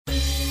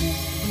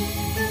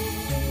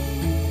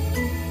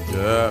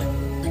Yeah.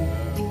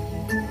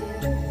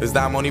 It's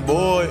that money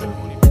boy.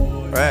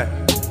 Right.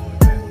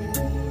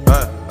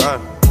 That's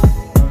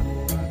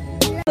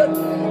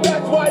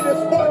why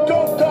this sport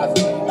coat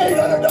costs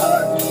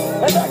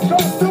 $800 and that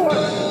costs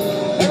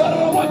 $200. And I don't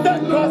know what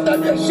that costs.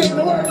 I'd be ashamed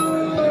to wear it.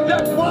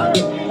 That's why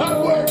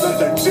I'm wearing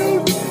lizard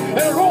shoes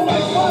and roll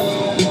like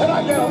butts, and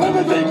I get a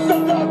limousine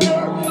stuck out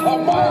there a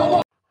mile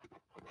long.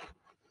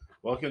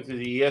 Welcome to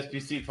the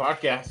ESPC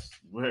podcast,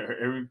 where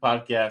every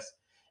podcast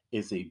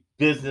is a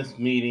business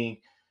meeting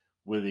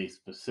with a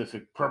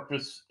specific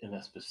purpose and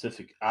a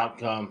specific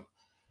outcome.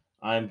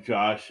 I'm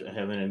Josh. I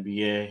have an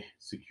MBA,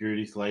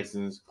 securities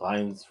license,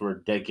 clients for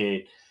a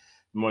decade,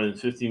 more than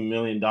 $50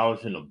 million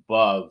and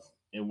above.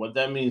 And what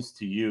that means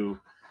to you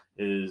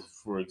is,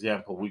 for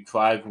example, week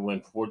 5, we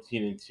went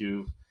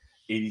 14-2,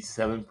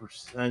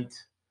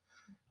 87%.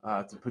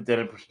 To put that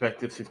in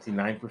perspective,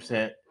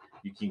 59%.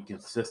 You can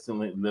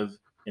consistently live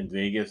in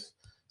Vegas.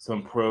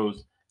 Some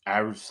pros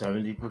average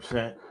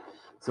 70%.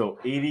 So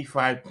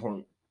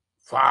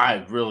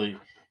 85.5 really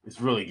is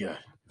really good.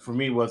 For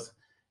me, was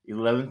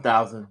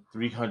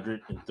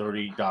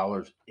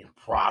 $11,330 in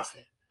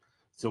profit.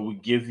 So we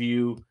give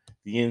you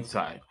the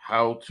insight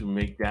how to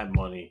make that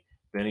money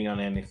betting on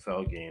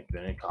NFL games,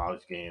 betting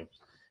college games.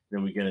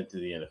 Then we get into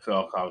the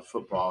NFL, college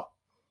football,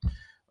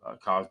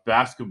 college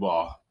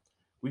basketball.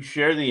 We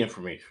share the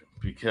information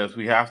because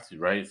we have to,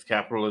 right? It's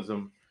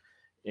capitalism,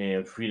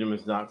 and freedom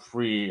is not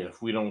free. And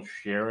if we don't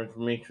share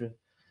information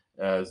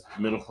as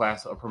middle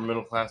class, upper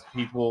middle class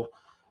people,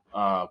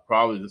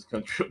 probably this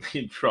country will be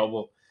in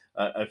trouble.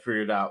 I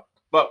figured out,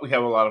 but we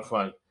have a lot of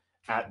fun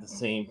at the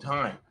same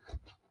time.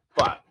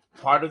 But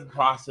part of the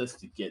process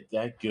to get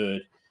that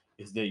good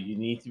is that you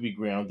need to be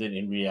grounded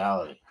in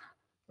reality.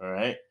 All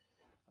right.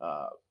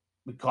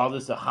 We call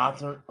this a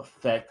Hawthorne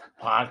Effect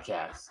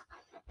podcast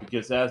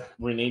because, as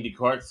Rene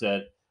Descartes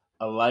said,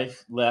 a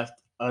life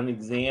left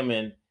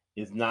unexamined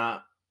is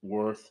not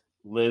worth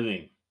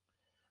living.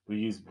 We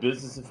use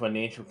business and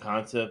financial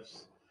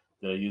concepts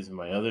that I use in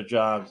my other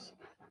jobs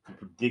to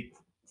predict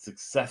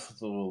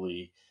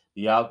successfully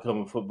the outcome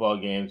of football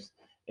games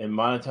and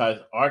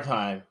monetize our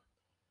time,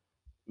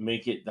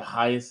 make it the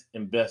highest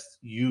and best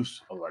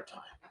use of our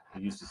time.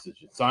 We use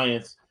decision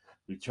science,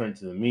 return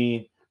to the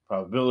mean,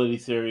 probability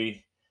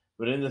theory.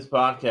 But in this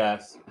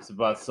podcast, it's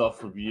about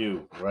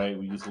self-review, right?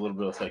 We use a little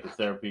bit of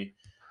psychotherapy.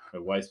 My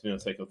wife's been a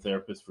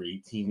psychotherapist for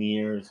 18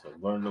 years.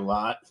 I've learned a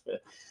lot.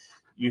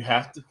 You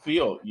have to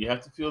feel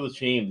the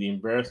shame, the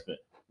embarrassment,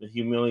 the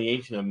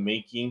humiliation of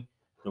making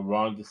the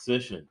wrong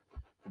decision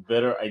to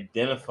better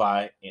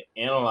identify and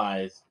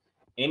analyze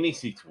any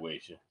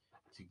situation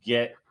to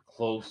get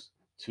close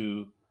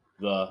to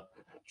the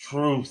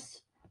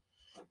truth.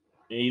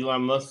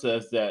 Elon Musk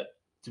says that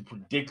to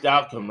predict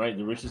outcome, right?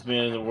 The richest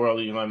man in the world,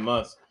 Elon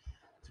Musk,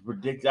 to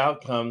predict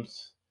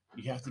outcomes,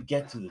 you have to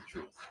get to the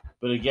truth.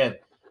 But again,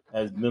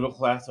 as middle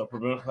class, upper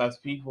middle class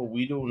people,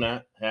 we do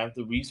not have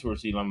the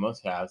resource Elon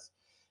Musk has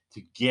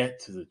to get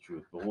to the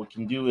truth. But what we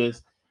can do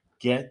is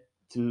get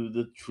to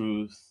the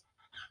truth,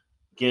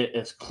 get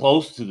as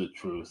close to the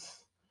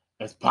truth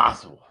as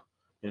possible.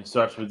 And it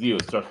starts with you.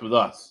 It starts with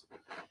us.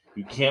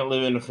 You can't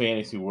live in a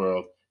fantasy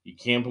world. You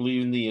can't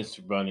believe in the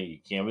Easter Bunny. You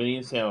can't believe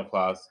in Santa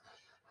Claus.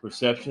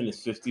 Perception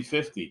is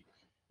 50-50.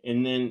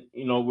 And then,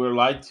 we're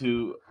lied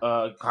to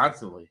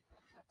constantly.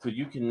 So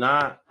you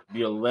cannot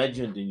be a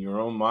legend in your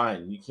own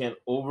mind. You can't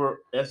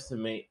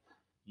overestimate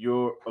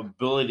your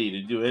ability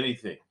to do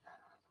anything.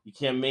 You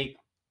can't make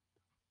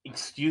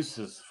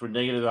excuses for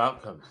negative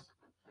outcomes.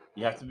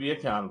 You have to be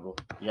accountable.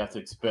 You have to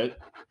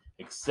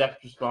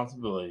accept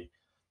responsibility.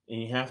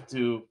 And you have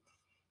to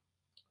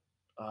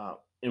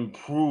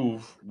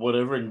improve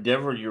whatever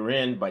endeavor you're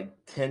in by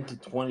 10 to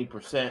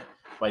 20%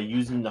 by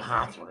using the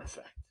Hawthorne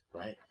effect,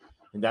 right?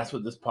 And that's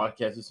what this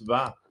podcast is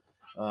about.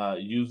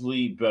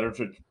 Usually better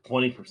to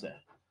 20%.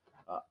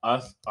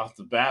 Us off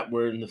the bat,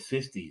 we're in the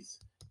 50s,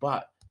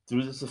 but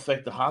through this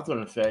effect, the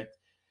Hawthorne effect,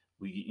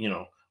 we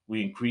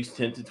increased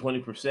 10 to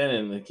 20%. And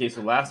in the case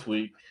of last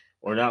week,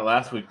 or not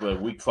last week,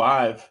 but week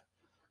 5,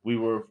 we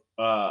were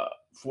 14-2,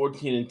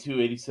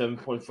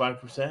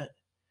 87.5%,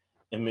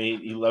 and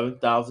made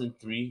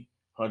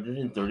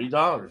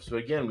 $11,330. So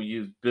again, we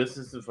use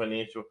business and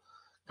financial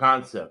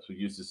concepts. We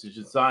use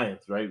decision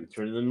science, right?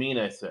 Return to the mean,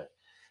 I said.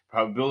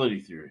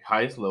 Probability theory,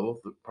 highest level.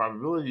 The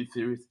probability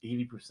theory is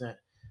 80%.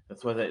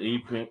 That's why that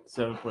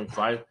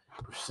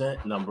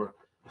 87.5% number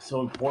is so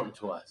important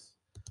to us.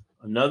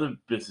 Another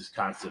business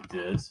concept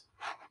is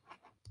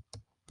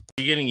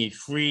you're getting a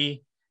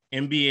free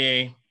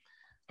MBA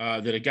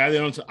that a guy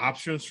that owns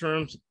options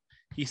firms,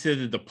 he said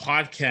that the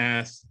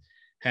podcast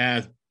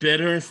has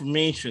better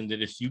information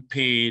than if you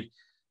paid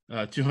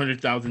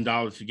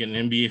 $200,000 to get an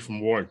MBA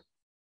from Ward,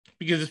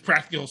 because it's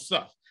practical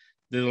stuff.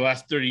 The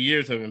last 30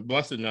 years, I've been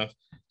blessed enough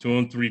to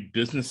own 3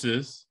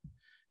 businesses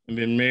and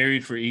been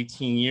married for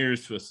 18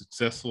 years to a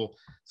successful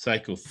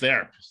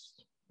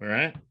psychotherapist. All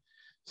right.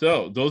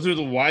 So those are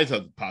the whys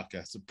of the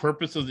podcast, the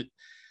purpose of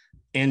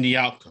and the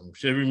outcome,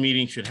 which every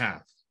meeting should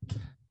have.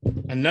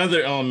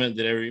 Another element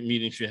that every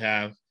meeting should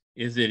have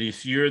is that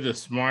if you're the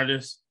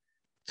smartest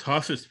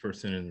toughest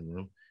person in the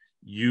room,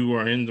 you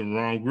are in the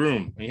wrong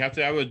room. And you have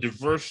to have a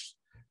diverse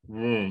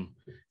room.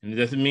 And it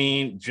doesn't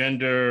mean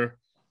gender,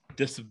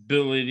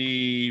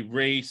 disability,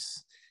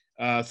 race.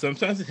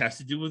 Sometimes it has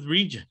to do with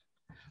region,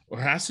 or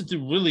has to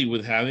do really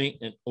with having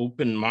an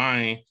open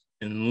mind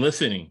and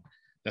listening.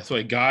 That's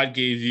why God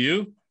gave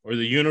you, or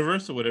the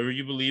universe, or whatever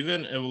you believe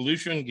in,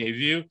 evolution gave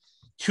you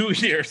 2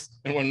 ears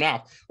and 1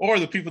 mouth. Or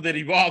the people that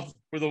evolved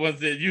were the ones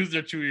that used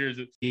their 2 ears.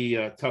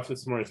 The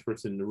toughest, smartest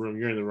person in the room,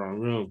 you're in the wrong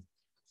room.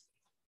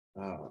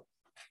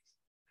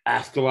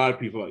 Ask a lot of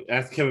people.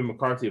 Ask Kevin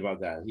McCarthy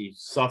about that. He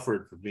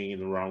suffered for being in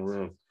the wrong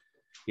room.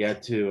 He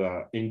had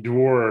to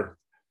endure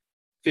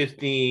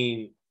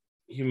 15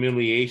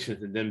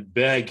 humiliations and then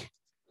beg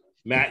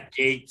Matt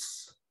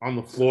Gaetz on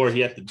the floor. He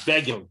had to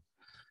beg him.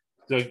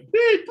 He's like,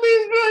 hey,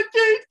 please, Matt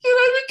Gaetz, can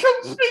I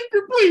become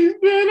speaker, please,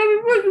 man? I've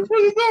been working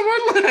for this all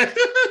my life.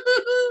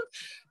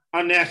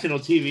 On national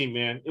TV,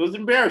 man. It was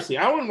embarrassing.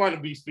 I wouldn't want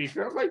to be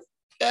speaker. I'm like,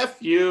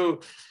 F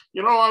you.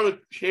 You know, I would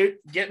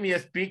get me a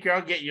speaker.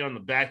 I'll get you on the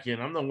back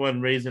end. I'm the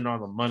one raising all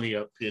the money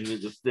up into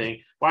this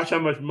thing. Watch how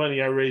much money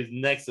I raise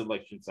next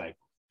election cycle.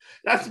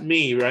 That's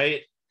me,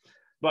 right?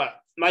 But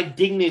my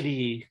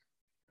dignity,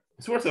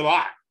 it's worth a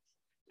lot.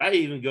 I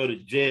even go to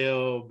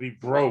jail, be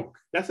broke.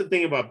 That's the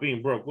thing about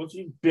being broke. Once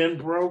you've been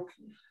broke,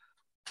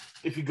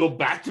 if you go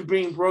back to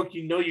being broke,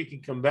 you know you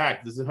can come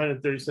back. There's a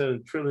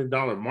 $137 trillion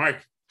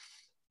market.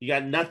 You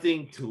got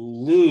nothing to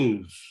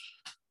lose.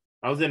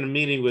 I was in a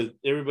meeting with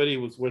everybody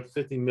who was worth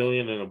 50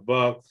 million and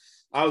above.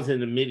 I was in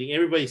the meeting.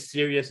 Everybody's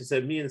serious. I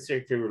said, me and the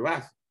secretary were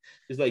laughing.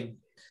 It's like,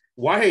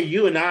 why are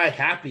you and I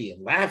happy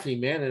and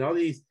laughing, man? And all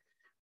these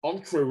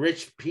ultra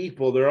rich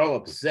people, they're all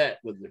upset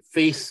with their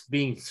face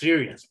being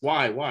serious.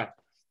 Why?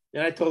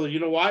 And I told her, you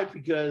know why?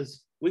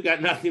 Because we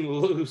got nothing to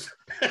lose.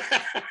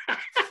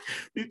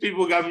 These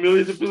people got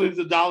millions and billions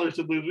of dollars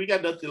to lose. We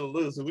got nothing to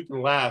lose, so we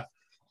can laugh.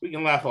 We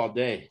can laugh all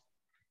day.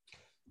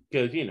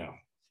 Because, you know,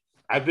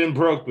 I've been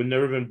broke, but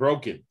never been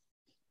broken.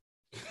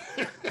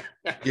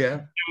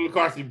 Yeah.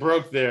 McCarthy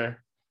broke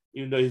there,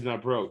 even though he's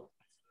not broke.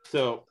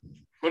 So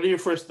what are your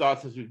first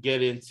thoughts as we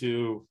get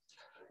into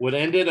what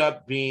ended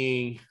up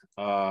being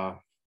a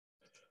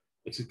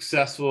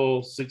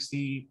successful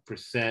 60%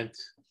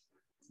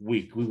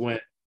 week? We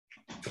went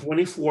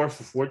 24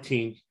 for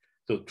 14.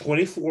 So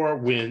 24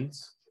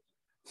 wins,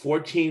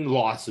 14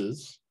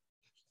 losses.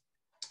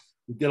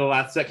 We did a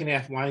lot of second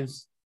half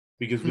lines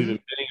because we've been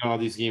betting all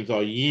these games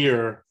all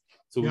year.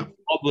 So we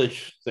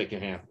published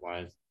second half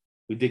lines.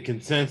 We did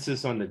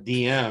consensus on the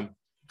DM.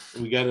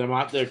 And we got them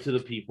out there to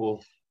the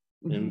people.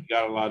 And we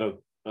got a lot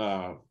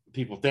of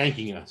people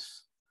thanking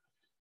us,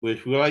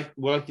 which we like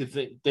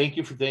to thank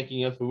you for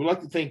thanking us. But we'd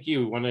like to thank you.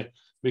 We want to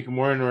make it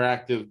more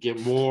interactive, get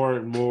more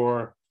and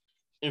more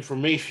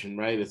information,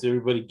 right? As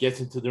everybody gets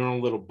into their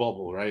own little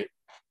bubble, right?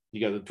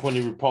 You got the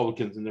 20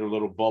 Republicans in their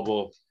little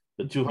bubble,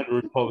 the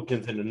 200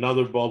 Republicans in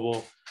another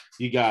bubble.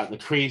 You got the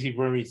crazy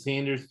Bernie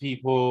Sanders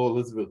people,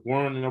 Elizabeth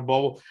Warren in a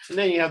bubble. And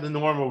then you have the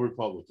normal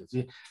Republicans.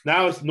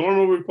 Now it's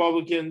normal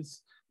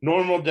Republicans,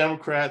 normal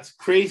Democrats,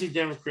 crazy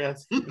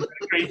Democrats, and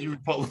crazy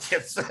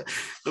Republicans.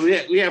 So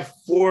we have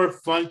 4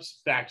 fun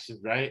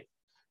factions, right?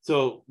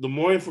 So the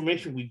more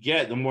information we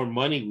get, the more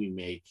money we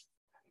make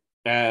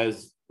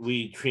as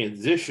we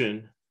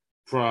transition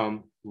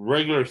from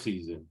regular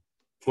season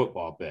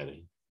football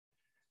betting,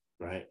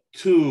 right,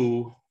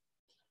 to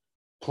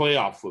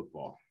playoff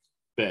football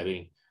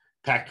betting.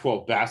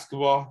 Pac-12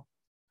 basketball,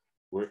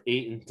 we're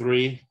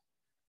 8-3,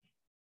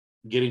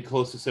 getting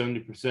close to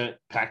 70%.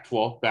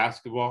 Pac-12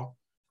 basketball,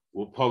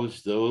 we'll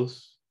publish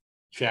those.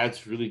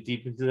 Chad's really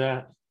deep into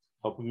that,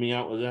 helping me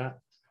out with that.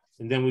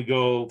 And then we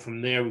go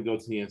from there, we go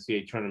to the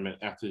NCAA tournament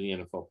after the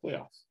NFL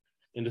playoffs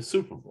and the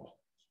Super Bowl.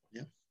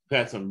 Yeah. We've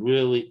had some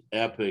really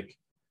epic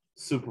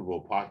Super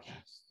Bowl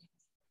podcasts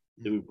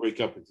that we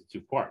break up into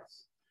 2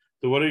 parts.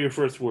 So what are your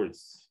first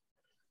words?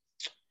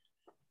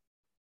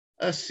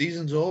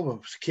 Season's over.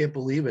 Can't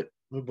believe it.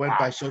 It went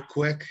by so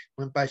quick.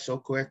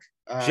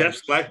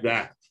 Just like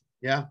that.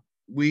 Yeah.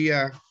 We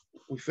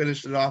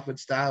finished it off in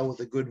style with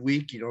a good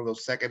week. You know,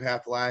 those second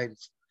half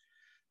lines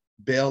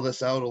bailed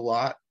us out a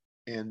lot.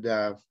 And,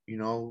 you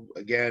know,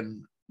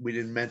 again, we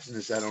didn't mention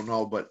this, I don't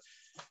know, but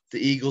the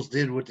Eagles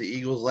did what the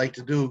Eagles like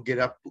to do, get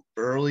up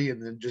early and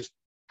then just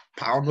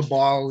pound the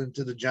ball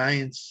into the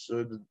Giants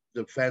or the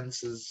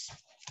defense is.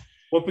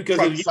 Well, because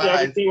if you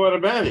everything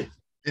automatic.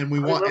 And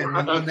we want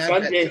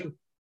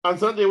on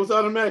Sunday it was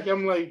automatic.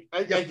 I'm like,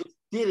 I just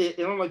did it,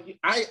 and I'm like,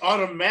 I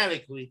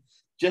automatically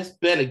just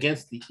bet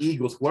against the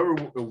Eagles, whoever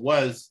it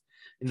was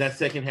in that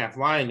second half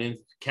line, and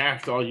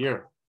cashed all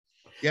year.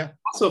 Yeah.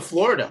 Also,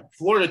 Florida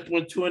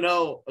went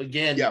 2-0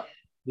 again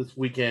this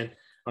weekend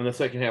on the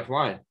second half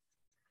line.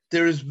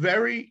 As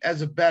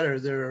a bettor,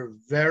 there are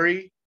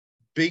very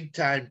big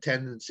time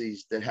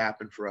tendencies that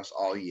happen for us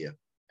all year.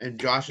 And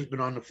Josh has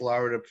been on the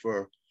Florida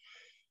for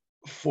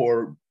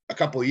a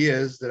couple of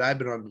years that I've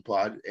been on the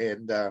pod,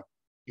 and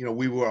you know,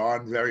 we were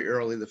on very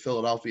early the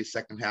Philadelphia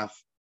second half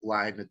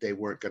line that they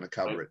weren't going to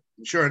cover it.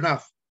 And sure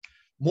enough,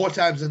 more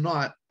times than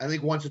not, I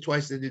think once or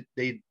twice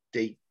they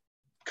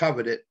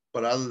covered it,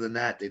 but other than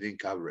that, they didn't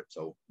cover it.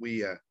 So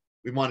we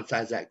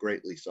monetized that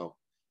greatly. So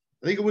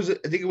I think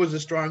it was a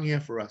strong year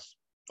for us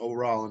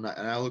overall, and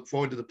I look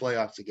forward to the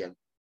playoffs again,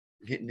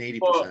 hitting 80%.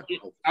 Well,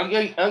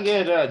 I'll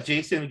get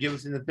Jason to give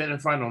us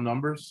independent final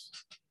numbers.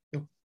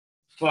 Yep.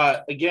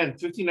 But again,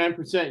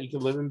 59%, you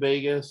can live in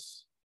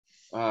Vegas.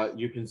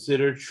 You're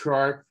considered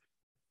sharp.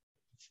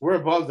 We're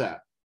above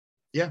that.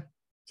 Yeah.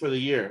 For the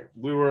year.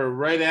 We were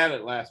right at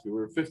it last year.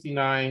 We were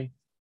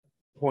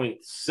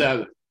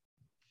 59.7,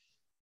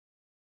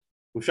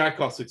 which I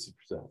call 60%.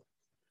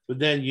 But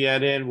then you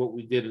add in what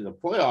we did in the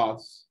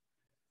playoffs,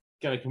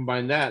 kind of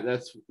combine that,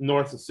 that's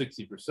north of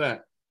 60%.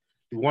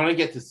 You want to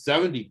get to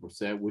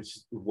 70%, which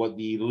is what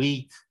the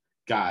elite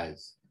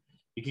guys,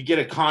 you could get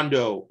a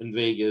condo in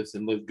Vegas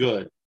and live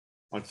good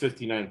on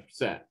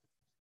 59%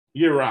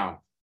 year round.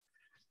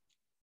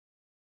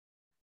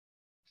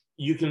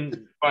 You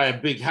can buy a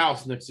big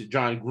house next to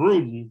John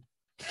Gruden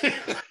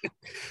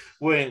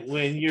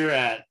when you're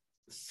at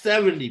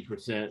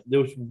 70%.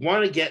 Those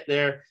want to get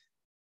there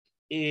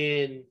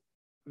in,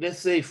 let's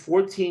say,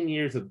 14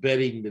 years of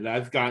betting that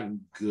I've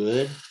gotten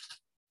good.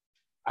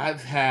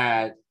 I've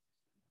had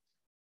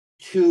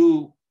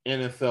 2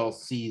 NFL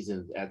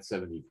seasons at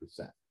 70%.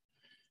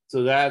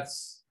 So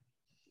that's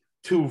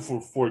 2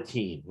 for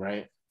 14,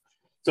 right?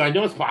 So I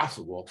know it's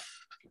possible,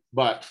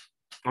 but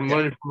I'm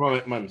learning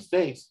from my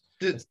mistakes.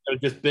 Instead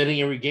of just betting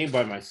every game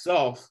by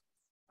myself,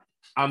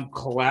 I'm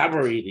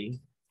collaborating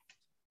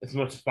as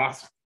much as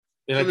possible.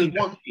 And So I think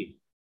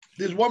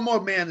there's one more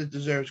man that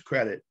deserves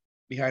credit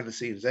behind the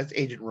scenes. That's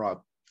Agent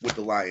Rob with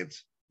the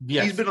Lions.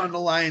 yes. He's been on the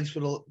Lions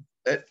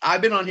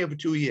I've been on here for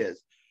 2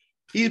 years.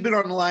 He's been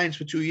on the Lions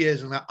for 2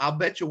 years, and I'll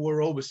bet you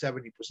we're over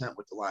 70%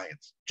 with the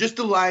Lions. Just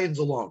the Lions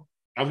alone.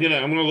 I'm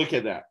gonna look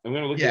at that. I'm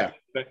gonna look at that.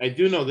 But I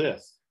do know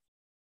this,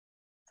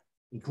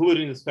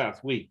 including this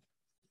past week,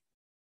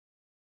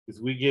 because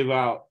we give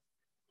out.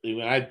 When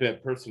I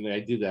bet personally,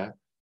 I do that.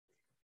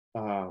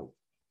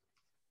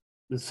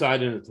 The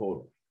side and the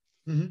total.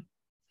 Mm-hmm.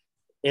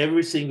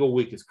 Every single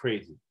week is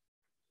crazy.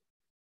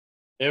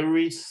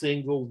 Every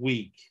single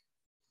week,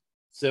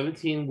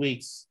 17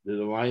 weeks that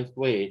the Lions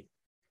played,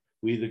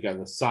 we either got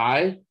the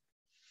side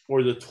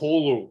or the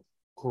total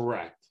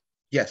correct.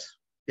 Yes.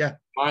 Yeah.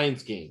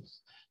 Lions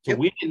games. So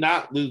we did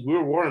not lose. We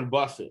were Warren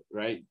Buffett,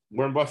 right?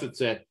 Warren Buffett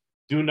said,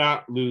 do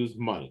not lose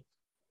money.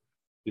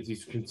 Because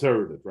he's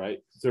conservative, right?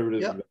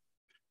 Conservative. Yep.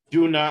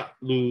 Do not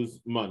lose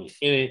money.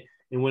 And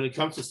when it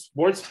comes to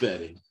sports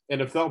betting,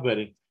 NFL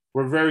betting,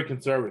 we're very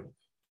conservative.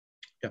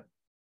 Yeah.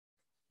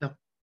 No.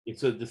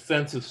 It's a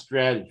defensive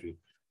strategy,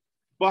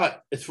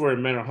 but it's for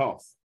mental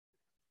health.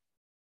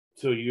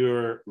 So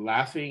you're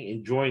laughing,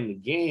 enjoying the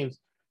games.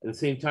 At the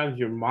same time,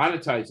 you're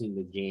monetizing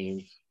the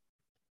games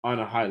on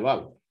a high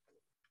level.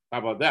 How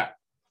about that?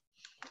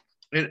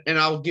 And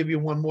I'll give you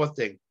one more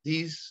thing.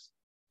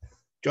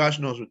 Josh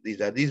knows what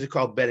these are. These are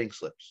called betting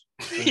slips.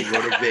 When you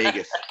go to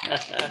Vegas.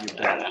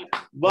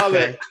 Love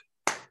it.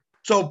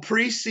 So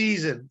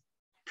preseason,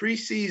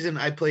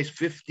 I placed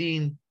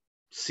 15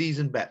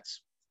 season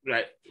bets.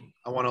 Right.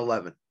 I won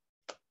 11.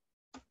 It's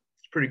a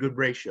pretty good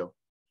ratio.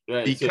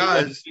 Right.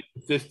 Because so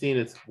 15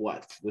 is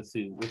what? Let's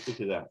see. Let's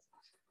look at that.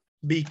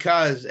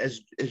 Because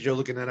as you're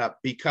looking it up,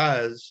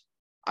 because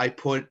I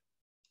put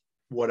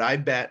what I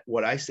bet,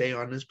 what I say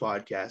on this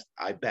podcast,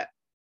 I bet.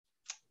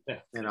 Yeah.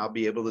 And I'll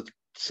be able to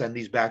send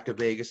these back to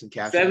Vegas and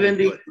cash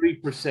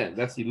 73%.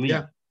 That's elite.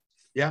 Yeah.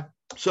 Yeah.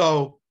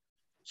 So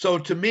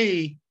to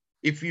me,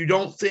 if you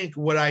don't think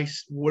what I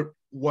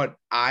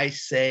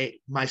say,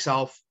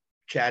 myself,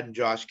 Chad and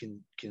Josh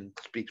can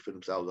speak for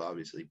themselves,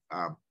 obviously.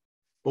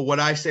 But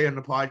what I say on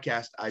the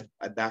podcast, I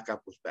back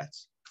up with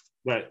bets.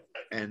 Right.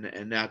 And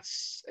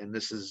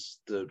this is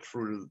the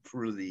fruit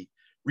of the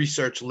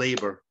research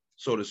labor,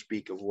 so to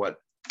speak, of what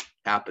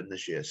happened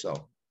this year.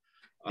 So,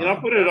 and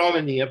I'll put it all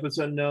in the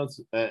episode notes.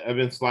 I've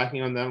been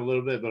slacking on that a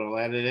little bit, but I'll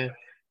add it in.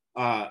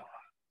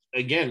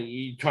 Again,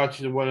 you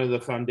touched on one of the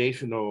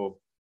foundational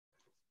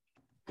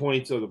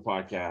points of the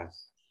podcast,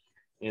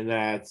 and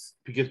that's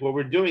because what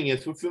we're doing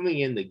is we're filling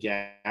in the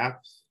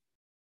gaps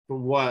for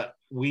what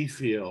we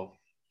feel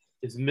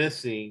is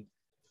missing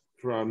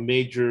from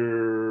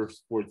major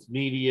sports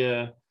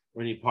media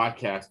or any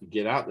podcast to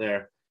get out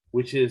there,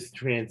 which is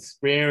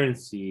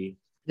transparency.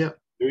 Yeah.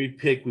 Every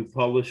pick we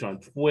publish on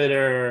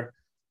Twitter,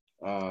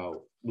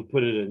 we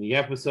put it in the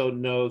episode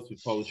notes, we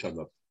publish on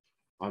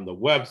the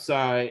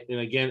website, and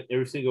again,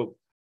 every single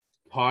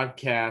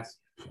podcast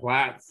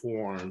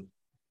platform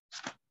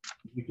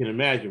you can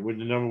imagine. We're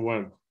the number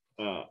one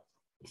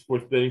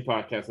sports betting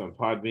podcast on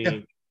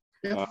Podbean.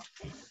 Yeah.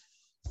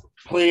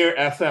 Player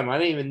FM. I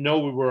didn't even know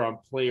we were on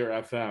Player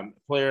FM.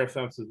 Player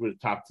FM says we're the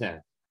top 10.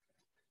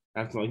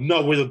 I'm like,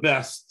 no, we're the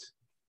best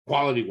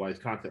quality-wise,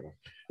 content-wise.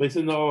 They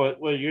said, no,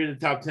 well, you're in the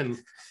top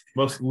 10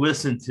 most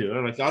listened to.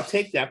 I'm like, I'll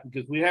take that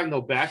because we have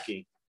no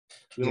backing.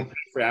 We don't pay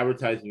for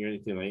advertising or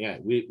anything like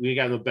that. We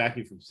got no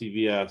backing from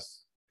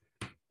CVS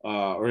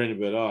or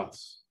anybody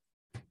else.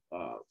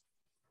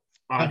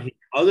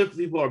 Other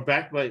people are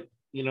backed by,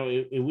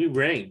 and we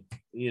ring,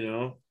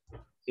 you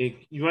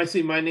might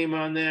see my name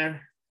on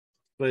there.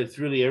 but it's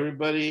really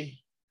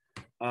everybody.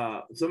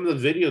 Some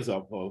of the videos I'll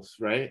post,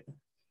 right?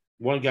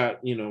 One got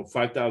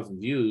 5,000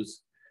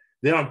 views.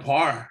 They're on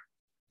par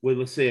with,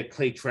 let's say, a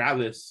Clay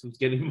Travis who's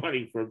getting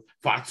money from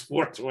Fox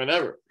Sports or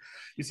whatever.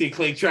 You see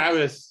Clay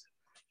Travis,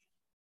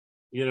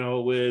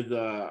 with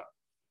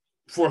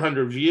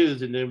 400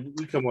 views, and then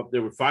we come up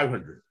there with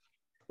 500.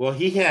 Well,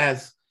 he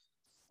has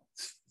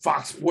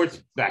Fox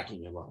Sports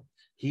backing him up.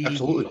 He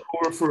scored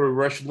for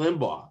Rush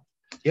Limbaugh.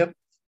 Yep.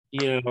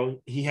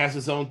 He has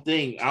his own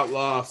thing,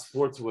 Outlaw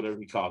Sports or whatever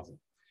he calls it.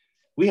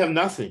 We have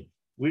nothing.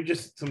 We're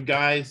just some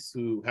guys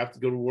who have to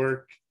go to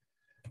work.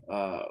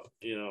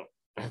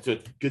 It's a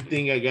good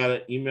thing I got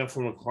an email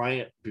from a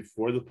client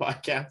before the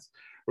podcast,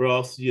 or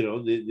else,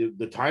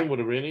 the time would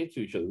have ran into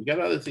each other. We got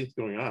other things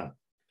going on.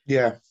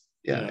 Yeah.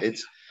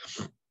 It's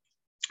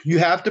you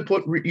have to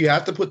put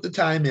the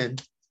time in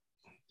to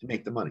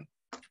make the money.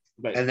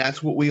 Right. And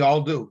that's what we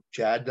all do.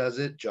 Chad does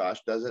it,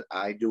 Josh does it,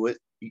 I do it.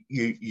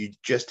 You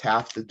just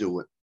have to do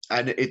it.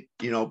 And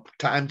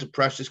time's a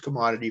precious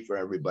commodity for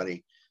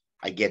everybody.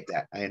 I get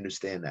that. I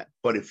understand that.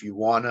 But if you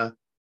want to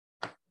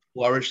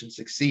flourish and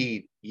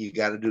succeed, you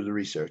got to do the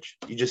research.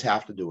 You just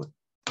have to do it.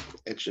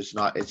 It's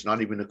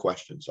not even a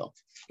question. So,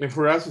 and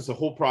for us, it's a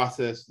whole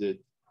process that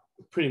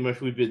pretty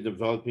much we've been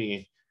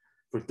developing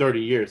for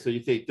 30 years. So you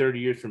take 30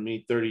 years from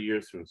me, 30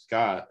 years from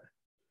Scott.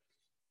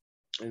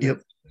 And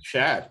yep.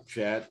 Chad,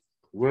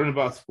 learn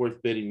about sports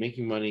betting,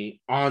 making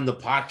money on the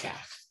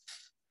podcast.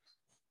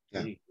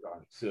 Yeah.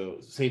 So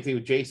same thing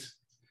with Jason.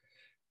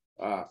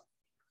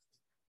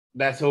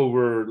 That's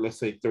over, let's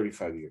say,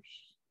 35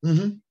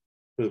 years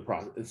for the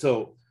process. And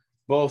so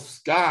both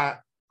Scott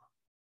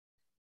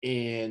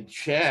and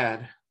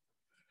Chad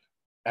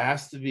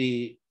asked to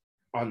be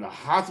on the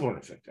Hawthorne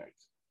Effect Act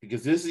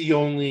because this is the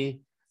only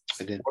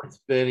sports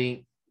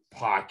betting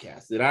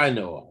podcast that I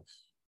know of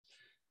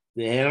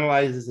that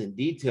analyzes in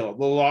detail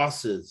the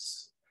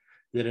losses,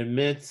 that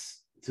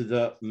admits to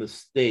the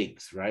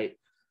mistakes, right?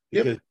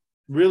 Because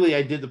really,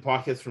 I did the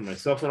podcast for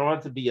myself, and I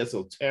wanted to be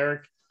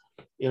esoteric,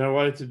 and I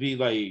wanted to be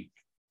like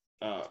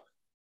a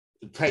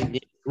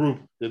tight-knit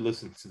group that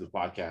listens to the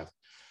podcast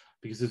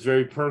because it's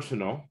very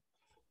personal,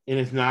 and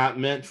it's not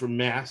meant for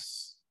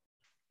mass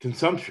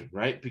consumption,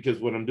 right? Because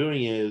what I'm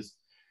doing is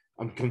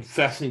I'm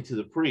confessing to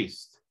the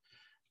priest.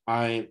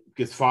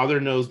 Because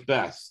Father knows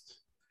best.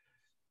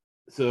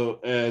 So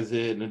as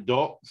an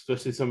adult,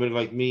 especially somebody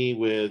like me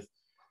with,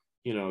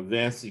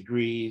 advanced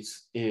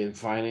degrees in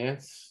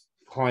finance,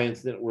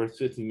 clients that worth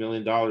 $50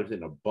 million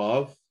and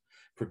above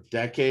for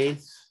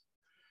decades,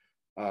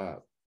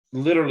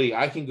 literally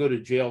I can go to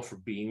jail for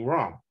being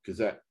wrong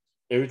because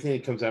everything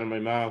that comes out of my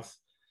mouth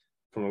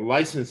from a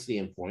license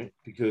standpoint,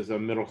 because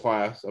I'm middle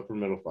class, upper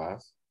middle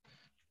class,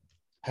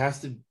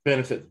 has to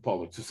benefit the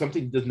public. So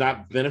something does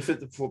not benefit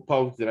the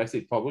public that I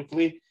say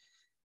publicly,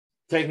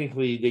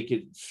 technically they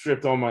could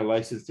strip all my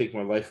license, take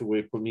my life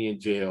away, put me in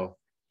jail,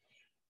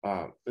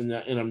 and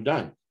I'm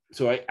done.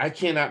 So I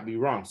cannot be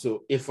wrong.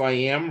 So if I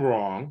am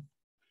wrong,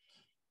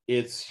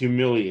 it's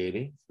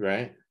humiliating,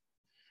 right?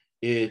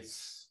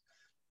 It's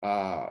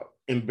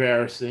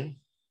embarrassing.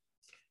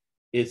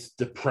 It's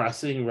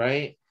depressing,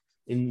 right?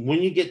 And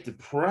when you get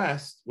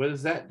depressed, what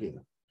does that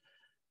do?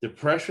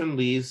 Depression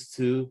leads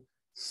to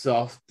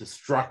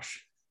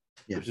self-destruction,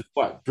 which is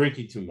what?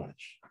 Drinking too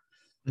much,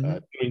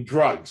 doing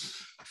drugs,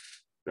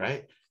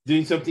 right?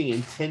 Doing something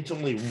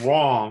intentionally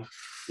wrong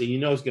that you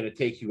know is going to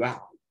take you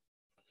out.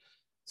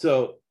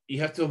 So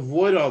you have to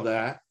avoid all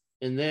that,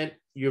 and then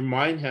your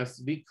mind has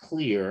to be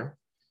clear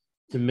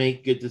to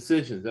make good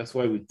decisions. That's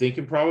why we think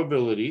in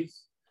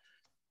probabilities.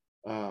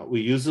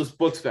 We use those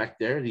books back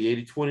there,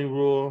 the 80-20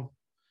 rule,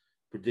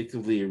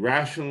 predictively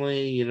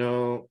irrationally,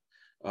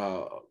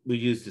 we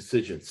use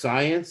decision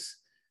science,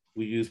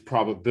 we use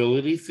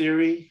probability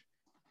theory,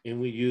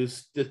 and we use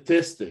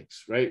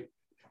statistics, right?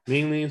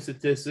 Mainly in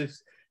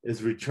statistics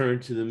is return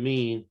to the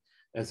mean.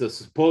 As a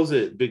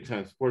supposed big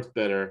time sports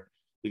bettor,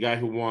 the guy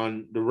who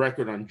won the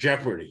record on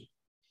Jeopardy,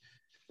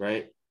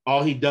 right?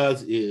 All he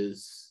does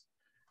is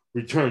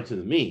return to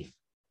the mean.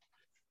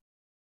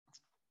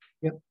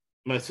 Yep.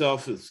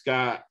 Myself and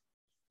Scott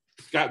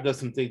does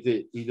some things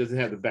that he doesn't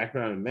have the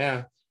background in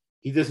math.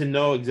 He doesn't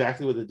know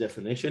exactly what the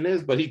definition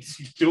is, but he's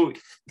doing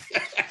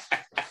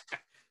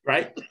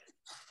right?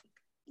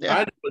 Yeah. I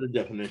know what the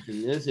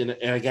definition is, and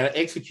I got to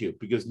execute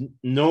because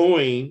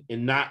knowing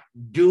and not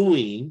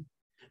doing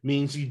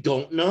means you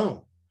don't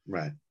know.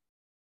 Right.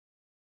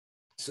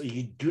 So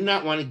you do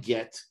not want to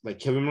get like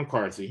Kevin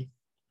McCarthy.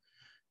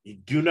 You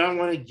do not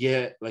want to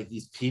get like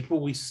these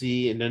people we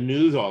see in the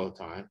news all the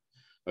time,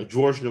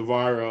 George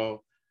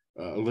Navarro,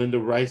 Linda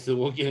Rice, that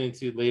we'll get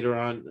into later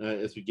on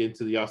as we get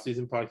into the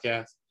off-season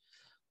podcast,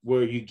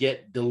 where you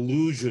get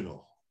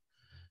delusional,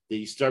 that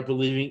you start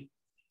believing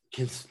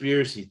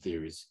conspiracy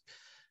theories,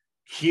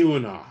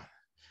 QAnon.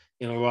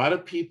 And a lot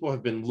of people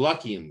have been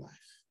lucky in life.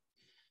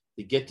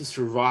 They get to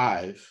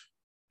survive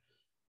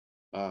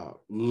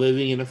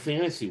living in a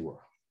fantasy world.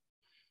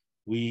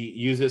 We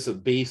use this as a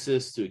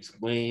basis to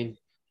explain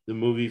the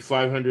movie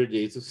 500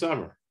 Days of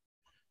Summer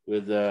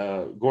with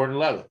Gordon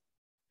Levitt.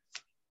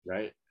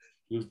 right?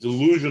 He was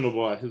delusional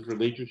about his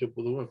relationship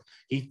with the woman.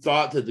 He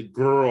thought that the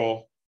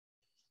girl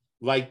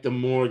liked him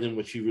more than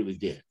what she really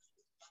did.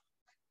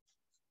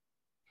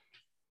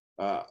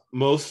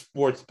 Most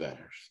sports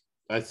bettors,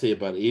 I'd say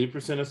about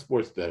 80% of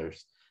sports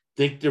bettors,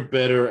 think they're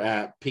better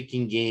at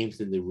picking games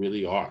than they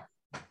really are.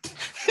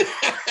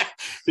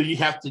 So you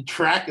have to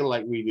track it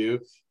like we do,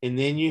 and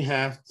then you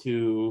have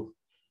to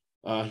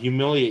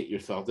humiliate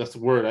yourself. That's the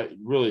word.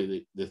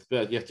 That's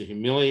best. You have to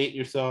humiliate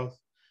yourself.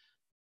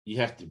 You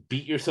have to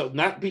beat yourself,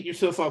 not beat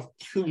yourself up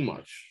too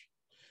much,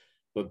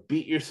 but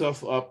beat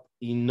yourself up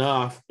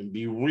enough and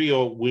be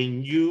real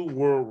when you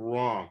were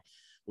wrong,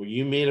 when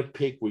you made a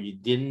pick where you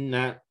did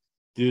not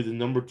do the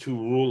number 2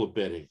 rule of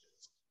betting.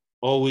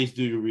 Always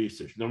do your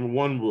research. Number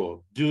 1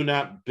 rule, do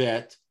not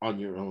bet on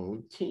your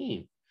own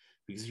team,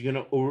 because you're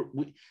going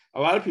to a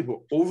lot of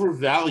people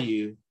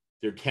overvalue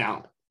their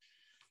talent.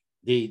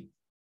 They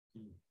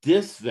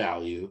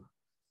disvalue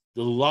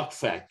the luck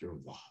factor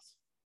involved.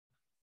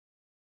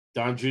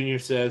 Don Jr.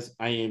 says,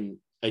 I am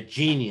a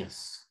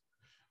genius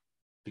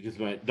because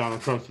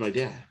Donald Trump's my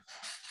dad.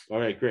 All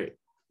right, great.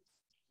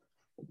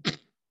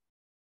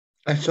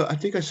 I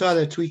think I saw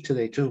that tweet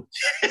today too.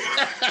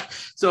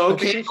 So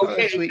okay,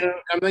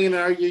 I'm not gonna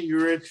argue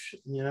you're rich.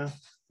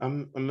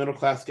 I'm a middle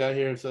class guy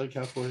here in Southern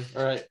California.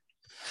 All right,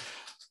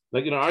 not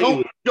gonna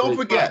argue. Don't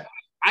forget,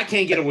 I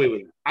can't get away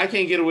with it. I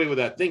can't get away with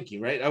that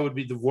thinking, right? I would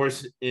be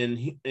divorced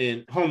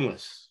and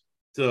homeless.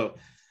 So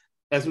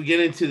as we get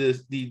into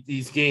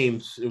these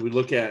games, and we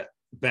look at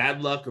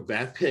bad luck or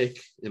bad pick,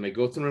 and I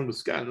go through them with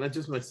Scott, not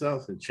just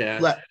myself and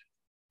Chad.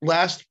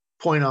 Last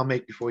point I'll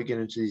make before we get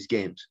into these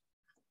games.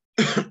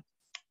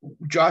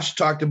 Josh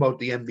talked about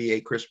the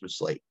NBA Christmas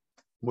slate.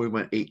 We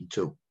went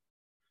 8-2.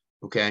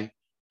 Okay.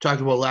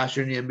 Talked about last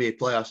year in the NBA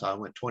playoffs, I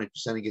went 20%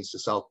 against the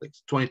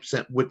Celtics,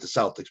 20% with the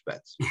Celtics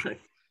bets.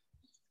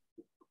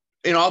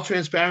 In all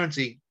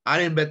transparency, I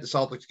didn't bet the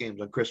Celtics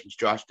games on Christmas.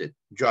 Josh did.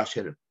 Josh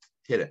hit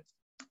it.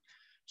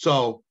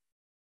 So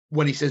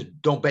when he says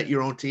don't bet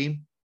your own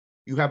team,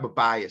 you have a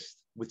bias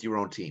with your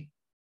own team.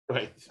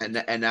 Right. And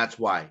that's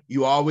why.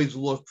 You always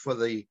look for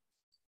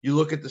you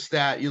look at the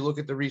stat, you look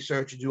at the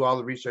research, you do all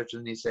the research,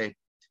 and you say,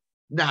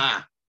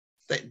 nah,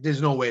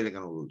 there's no way they're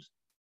going to lose.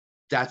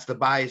 That's the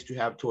bias you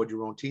have toward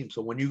your own team.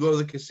 So when you go to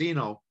the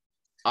casino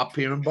up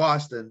here in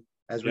Boston,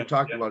 as we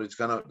talked about,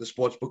 the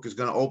sports book is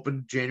going to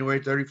open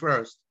January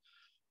 31st.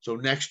 So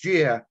next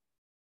year,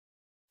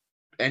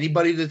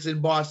 anybody that's in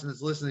Boston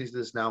that's listening to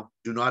this now,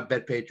 do not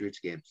bet Patriots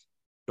games.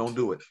 Don't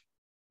do it.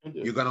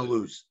 You're going to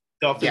lose.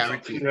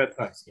 Guaranteed.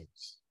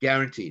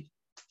 Guaranteed.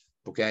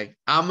 Okay.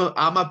 I'm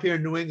up here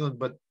in New England,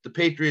 but the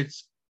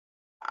Patriots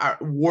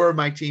were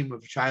my team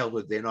of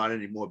childhood. They're not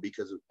anymore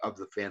because of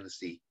the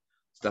fantasy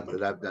stuff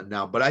that I've done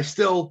now. But I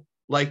still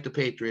like the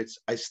Patriots.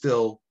 I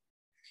still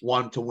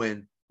want to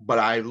win, but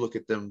I look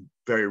at them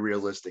very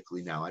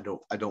realistically now. I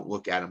don't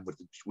look at them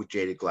with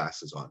jaded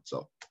glasses on.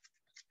 So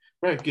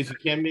right, because you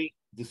can't make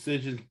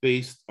decisions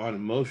based on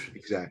emotion.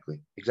 Exactly.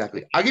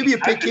 I'll give you a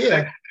pick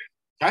here.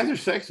 Guys are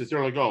sexist.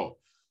 They're like,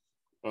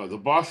 the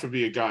boss should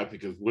be a guy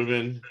because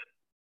women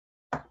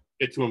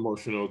get too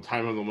emotional,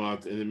 time of the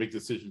month, and they make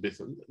decisions based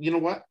on. You know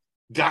what?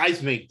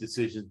 Guys make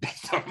decisions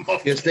based on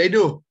emotion. Yes, they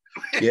do.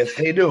 Yes,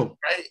 they do.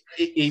 Right?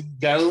 You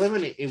gotta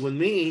eliminate it. With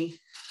me,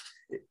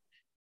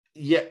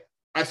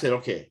 I said,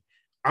 okay,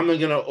 I'm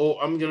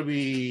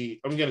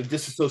gonna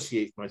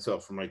disassociate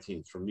myself from my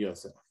teams from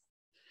USF.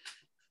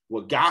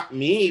 What got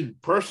me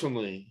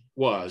personally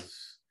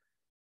was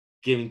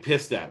getting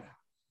pissed at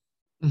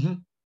them.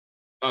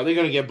 Mm-hmm. They're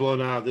gonna get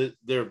blown out.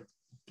 They're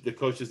the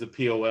coaches of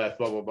POS,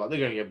 blah blah blah. They're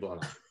gonna get blown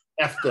out.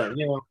 F them,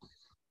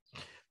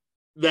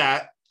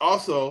 That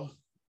also,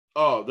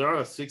 they're on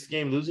a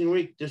 6-game losing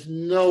week. There's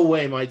no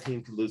way my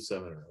team can lose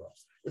 7 in a row.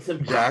 It's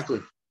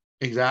impossible.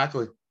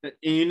 Exactly. And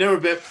you never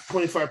bet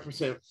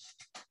 25%.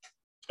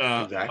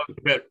 Exactly.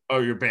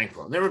 Of your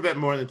bankroll. Never bet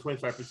more than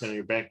 25% of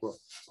your bankroll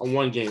on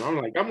one game. I'm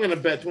going to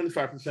bet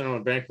 25% on my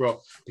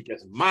bankroll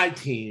because my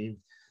team,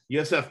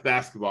 USF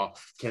basketball,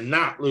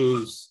 cannot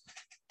lose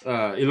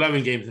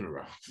 11 games in a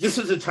row. This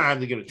is the time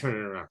they're going to turn it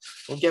around.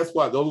 Well, guess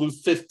what? They'll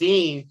lose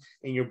 15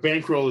 and your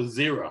bankroll is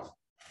 0.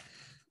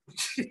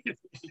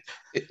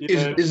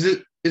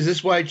 Is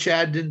this why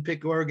Chad didn't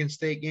pick Oregon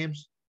State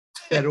games?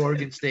 At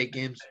Oregon State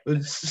games?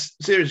 It's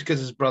serious because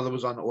his brother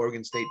was on the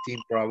Oregon State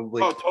team,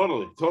 probably. Oh,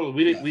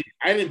 totally.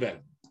 I didn't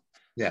bet.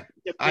 Yeah,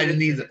 I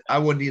didn't either. I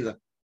wouldn't either.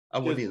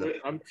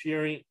 I'm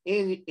cheering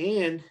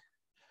and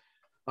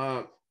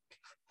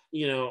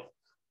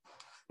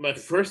my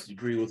first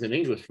degree was in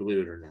English, believe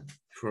it or not,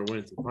 before I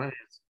went into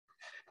finance.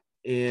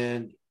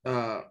 And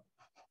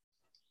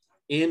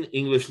in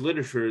English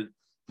literature,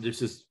 there's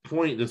this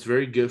point that's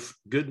very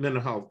good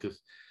mental health,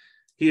 because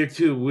here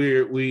too,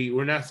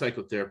 we're not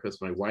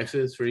psychotherapists. My wife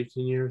is for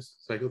 18 years,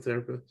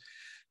 psychotherapist,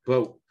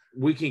 but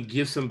we can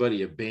give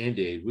somebody a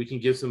Band-Aid. We can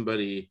give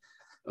somebody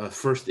a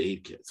first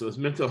aid kit. So it's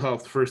mental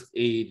health first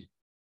aid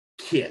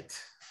kit,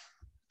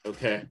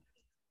 okay?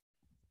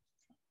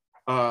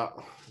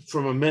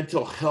 From a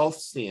mental health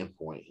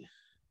standpoint,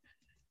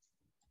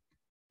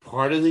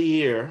 part of the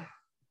year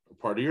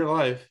part of your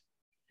life,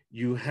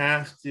 you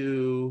have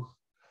to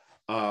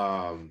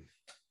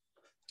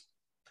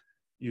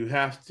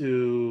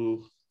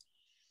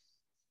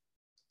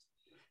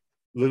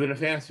live in a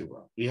fantasy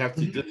world. You have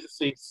to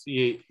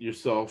disassociate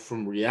yourself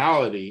from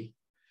reality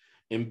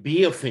and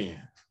be a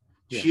fan,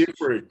 cheer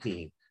for a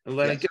team, and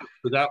let it go.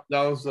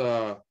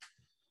 So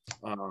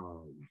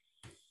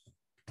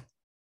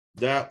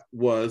that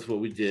was what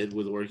we did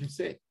with Oregon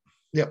State.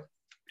 Yep.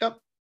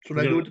 That's what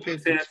I do with the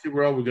fantasy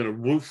world. We're going to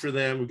root for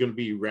them. We're going to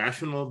be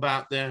irrational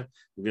about them.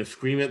 We're going to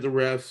scream at the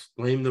refs,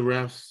 blame the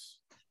refs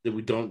that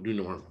we don't do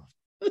normally.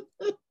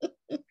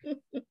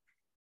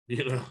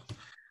 We're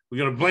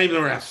going to blame the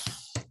refs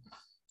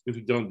if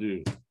we don't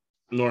do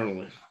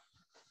normally.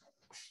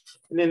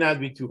 And then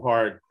that'd be too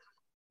hard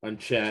on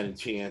Chad and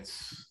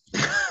Chance.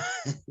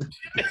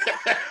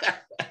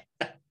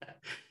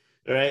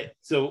 All right.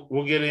 So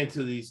we'll get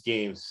into these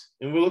games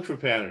and we'll look for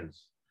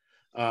patterns.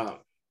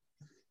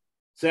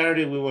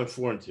 Saturday, we went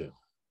 4-2.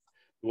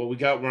 What we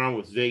got wrong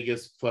was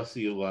Vegas plus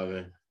the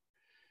 11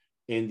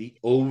 and the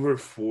over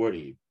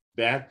 40.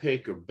 Bad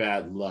pick or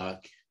bad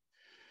luck?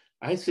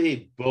 I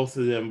say both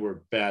of them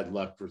were bad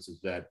luck versus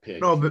bad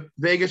pick. No, but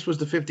Vegas was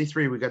the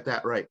 53. We got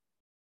that right.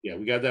 Yeah,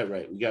 we got that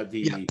right. We got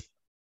the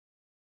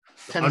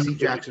Tennessee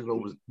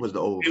Jacksonville was the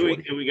over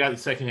 40. We got the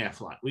second half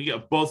line. We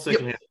got both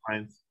second half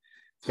lines.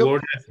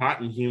 Florida is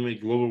hot and humid.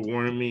 Global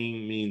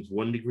warming means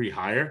 1 degree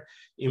higher.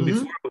 Even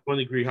before it was 1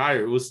 degree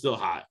higher, it was still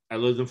hot. I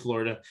lived in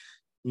Florida.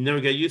 Never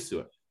got used to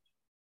it.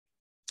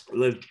 I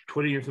lived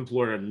 20 years in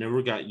Florida.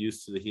 Never got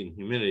used to the heat and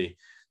humidity.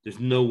 There's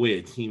no way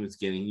a team is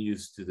getting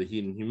used to the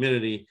heat and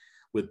humidity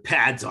with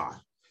pads on,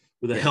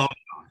 with a helmet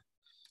on,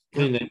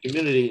 playing that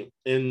humidity.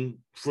 And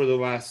for the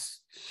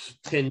last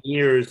 10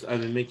 years, I've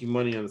been making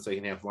money on the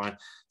second half line.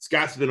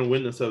 Scott's been a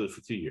witness of it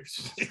for 2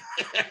 years.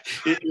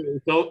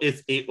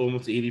 It's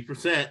almost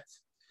 80%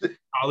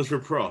 college or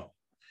pro.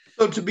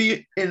 So to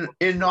be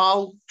in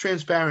all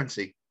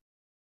transparency,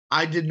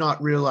 I did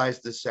not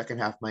realize the second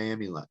half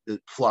Miami line,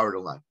 the Florida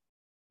line,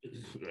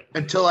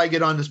 until I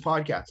get on this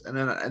podcast,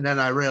 and then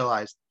I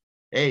realized,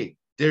 hey,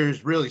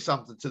 there's really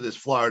something to this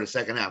Florida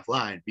second half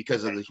line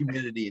because of the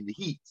humidity and the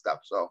heat stuff.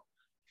 So,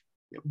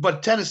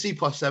 but Tennessee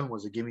plus 7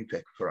 was a gimme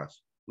pick for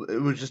us.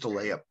 It was just a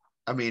layup.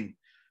 I mean,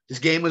 this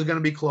game was going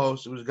to be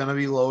close. It was going to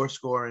be lower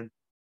scoring.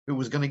 It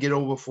was going to get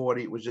over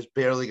 40. It was just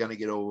barely going to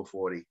get over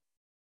 40.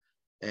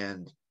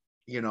 And,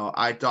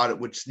 I thought it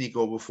would sneak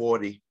over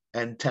 40.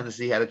 And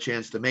Tennessee had a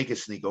chance to make it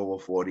sneak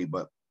over 40,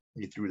 but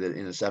he threw that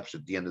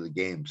interception at the end of the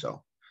game.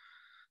 So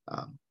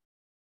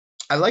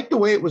I liked the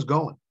way it was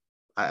going.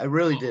 I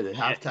really did. At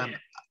halftime,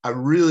 I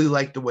really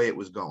liked the way it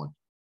was going.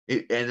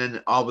 And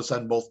then all of a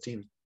sudden, both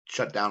teams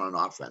shut down on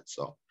offense.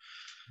 So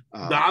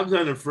Dobbs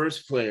on the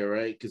first play,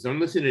 right? Because I'm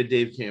listening to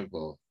Dave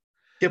Campbell.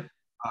 Yep.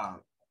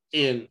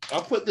 And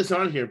I'll put this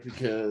on here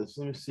because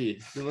let me see.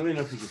 Let me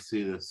know if you can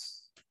see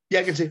this. Yeah,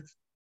 I can see.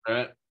 All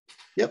right.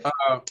 Yep.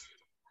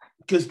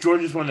 Because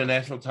Georgia's won the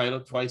national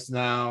title twice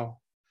now.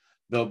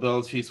 Bill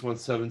Belichick's won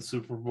 7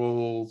 Super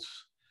Bowls.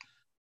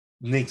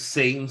 Nick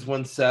Satan's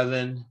won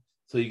 7.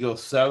 So you go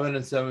 7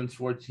 and 7 is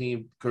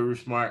 14. Kirby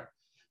Smart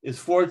is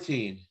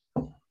 14.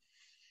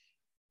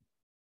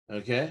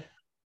 Okay.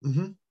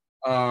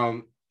 Mm-hmm.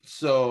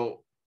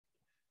 So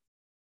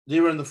they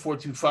run the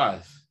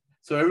 4-2-5.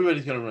 So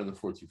everybody's gonna run the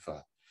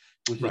 4-2-5,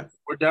 which is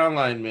 4 down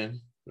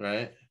linemen,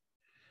 right?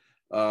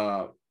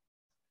 You're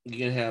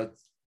gonna have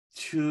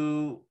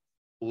 2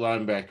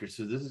 linebackers.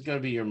 So this is gonna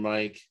be your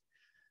Mike.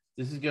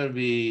 This is gonna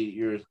be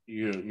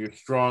your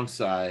strong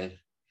side.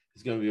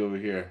 It's gonna be over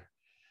here,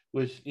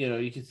 which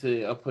you could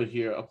say I'll put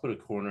a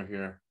corner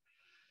here.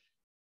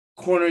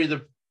 Corner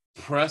either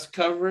press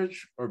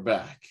coverage or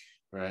back,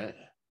 right?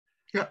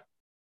 Yeah.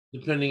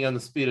 Depending on the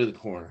speed of the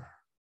corner.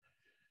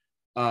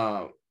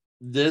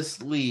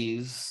 This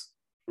leaves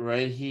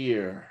right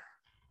here,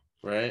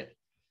 right?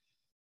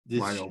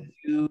 This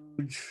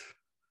huge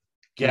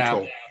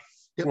gap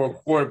for a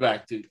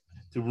quarterback to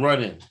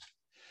run in.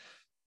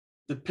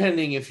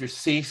 Depending if your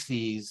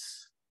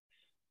safeties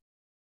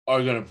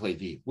are going to play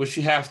deep, which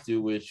you have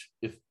to, which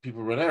if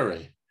people run air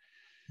raid.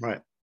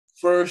 Right.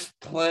 First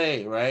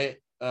play, right?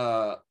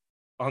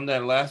 On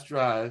that last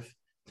drive,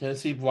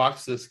 Tennessee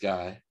blocks this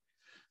guy.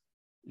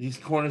 These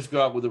corners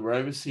go out with the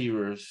wide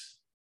receivers.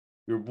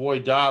 Your boy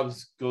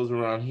Dobbs goes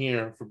around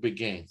here for big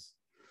gains.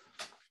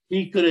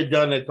 He could have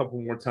done it a couple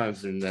more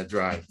times during that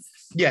drive.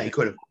 Yeah, he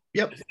could have.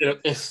 Yep.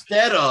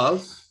 Instead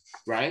of,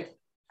 right?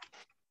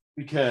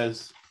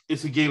 Because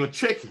it's a game of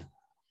chicken.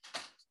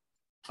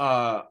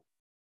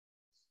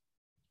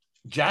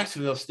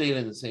 Jacksonville stayed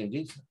in the same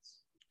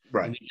defense.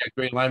 Right. And you got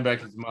great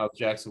linebackers, Miles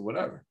Jackson,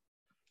 whatever.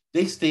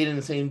 They stayed in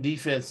the same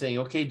defense saying,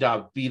 okay,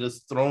 Dobbs beat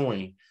us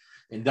throwing.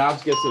 And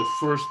Dobbs gets a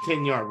first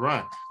 10-yard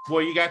run. Boy,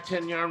 you got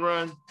 10-yard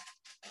run.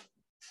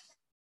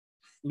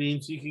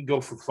 Means you can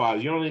go for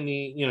 5. You only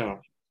need,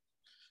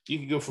 you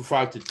can go for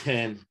 5 to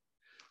 10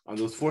 on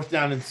those 4th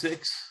down and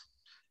 6.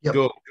 Yep.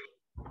 Go.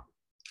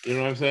 You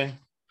know what I'm saying?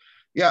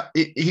 Yeah,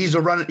 he's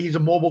a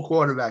mobile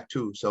quarterback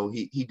too. So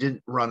he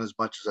didn't run as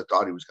much as I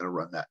thought he was going to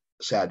run that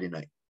Saturday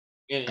night.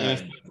 And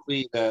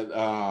especially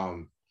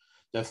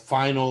that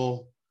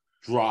final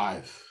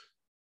drive.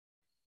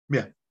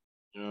 Yeah.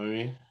 You know what I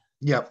mean?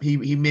 Yep.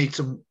 He made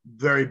some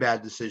very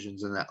bad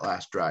decisions in that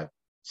last drive.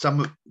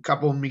 A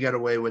couple of them he got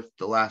away with.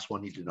 The last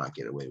one he did not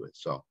get away with.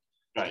 So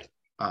Right.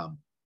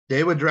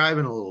 They were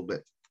driving a little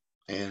bit,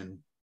 and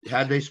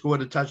had they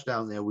scored a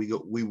touchdown there,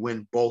 we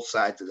win both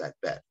sides of that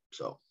bet.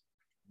 So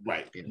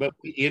right. But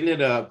we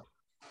ended up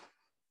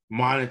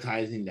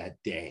monetizing that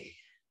day.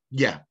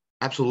 Yeah,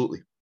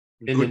 absolutely.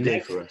 And good the day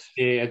next for us.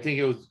 day, I think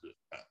it was.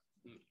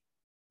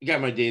 I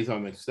got my days all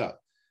mixed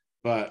up,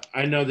 but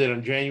I know that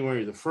on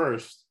January the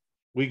 1st,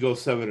 we go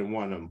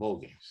 7-1 on bowl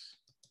games.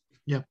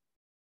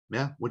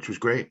 Yeah, which was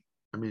great.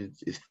 I mean,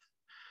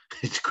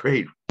 it's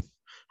great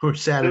for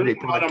Saturday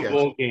podcast. On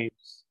bowl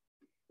games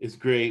is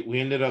great.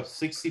 We ended up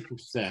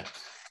 60%,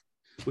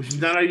 which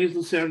is not our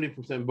usual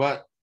 70%,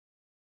 but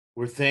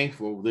we're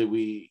thankful that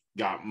we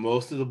got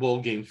most of the bowl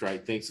games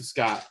right. Thanks to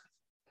Scott.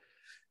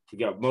 We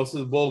got most of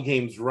the bowl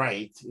games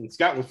right. And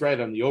Scott was right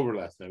on the over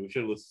last night. We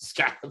should have listened to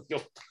Scott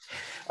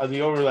on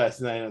the over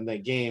last night on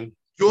that game.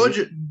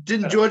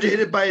 Didn't Georgia hit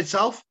it by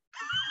itself?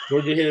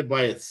 Georgia hit it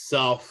by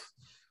itself.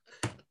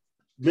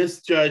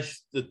 Misjudged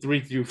the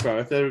 3-5.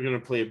 I thought they were going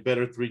to play a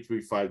better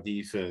 3-5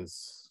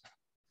 defense.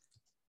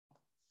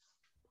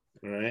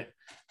 All right.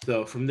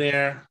 So from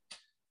there,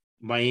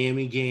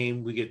 Miami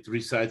game, we get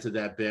 3 sides of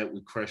that bet.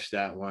 We crushed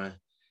that one.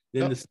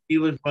 Then the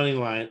Steelers money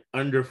line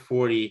under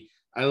 40.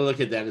 I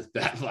look at that as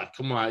bad luck.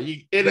 Come on.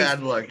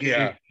 Bad luck,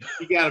 yeah.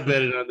 You got to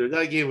bet it under.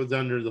 That game was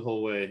under the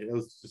whole way. It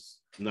was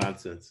just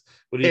nonsense.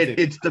 What do you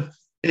think?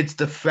 It's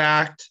the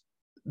fact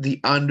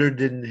the under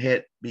didn't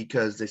hit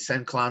because they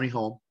sent Clowney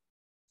home.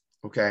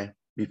 Okay,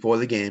 before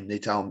the game, they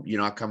tell him,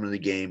 you're not coming to the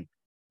game.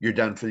 You're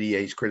done for the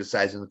year. He's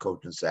criticizing the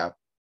coaching staff.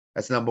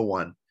 That's number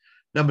one.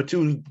 Number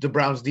two, the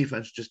Browns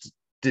defense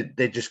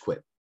they just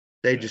quit.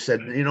 They just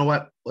said, you know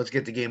what? Let's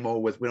get the game over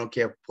with. We don't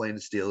care if we're playing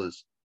the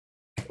Steelers.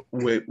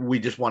 We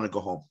just want to go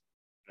home.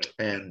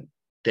 And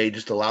they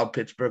just allowed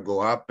Pittsburgh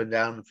go up and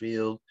down the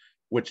field,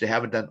 which they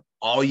haven't done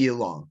all year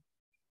long.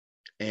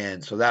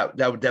 And so that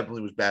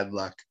definitely was bad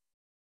luck.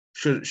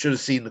 Should have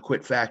seen the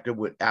quit factor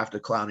after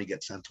Clowney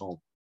gets sent home.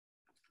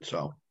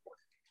 So,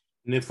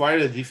 and they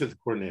fired the defensive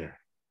coordinator.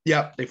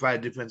 Yep, they fired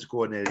defensive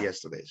coordinator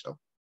yesterday. So,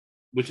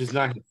 which is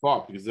not his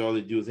fault because all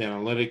they do is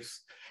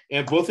analytics,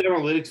 and both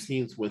analytics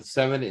teams went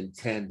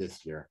 7-10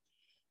 this year,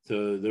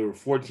 so they were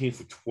 14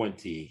 for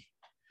 20.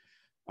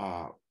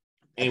 And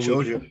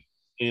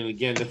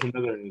again, that's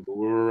another angle.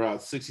 We were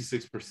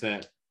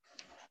 66%.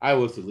 I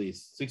was at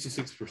least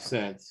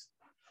 66%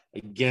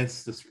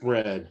 against the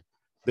spread,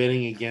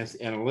 betting against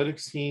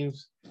analytics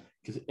teams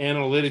because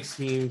analytics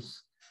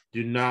teams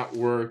do not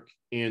work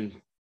in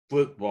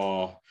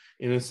football.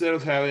 And instead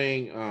of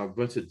having a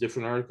bunch of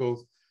different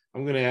articles,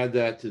 I'm going to add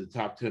that to the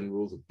top 10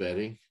 rules of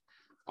betting.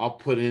 I'll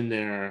put in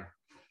there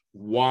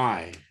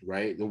why,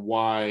 right? The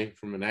why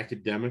from an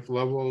academic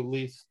level, at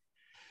least,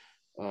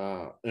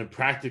 and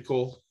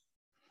practical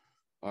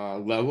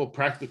level.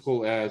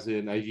 Practical as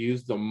in I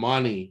use the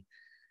money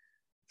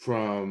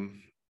from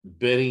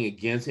betting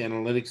against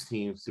analytics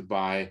teams to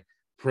buy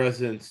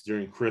presents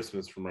during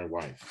Christmas for my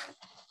wife.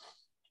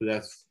 So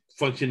that's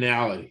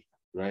functionality,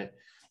 right?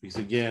 Because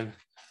again,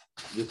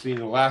 this being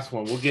the last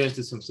one, we'll get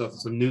into some stuff,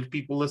 some new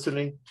people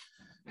listening.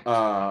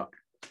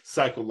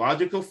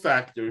 Psychological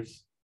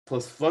factors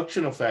plus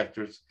functional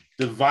factors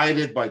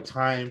divided by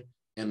time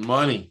and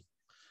money.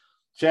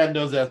 Chad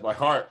knows that by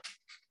heart.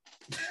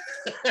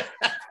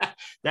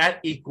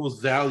 That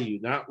equals value,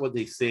 not what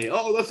they say.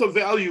 Oh, that's a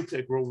value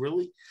pick, bro.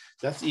 Really?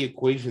 That's the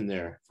equation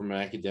there from an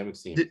academic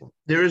standpoint.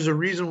 There is a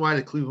reason why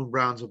the Cleveland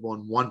Browns have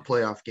won one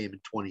playoff game in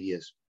 20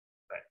 years.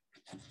 Right.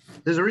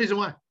 There's a reason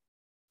why,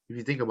 if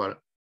you think about it.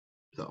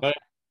 So.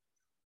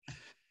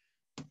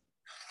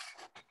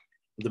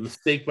 The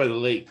mistake by the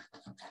lake.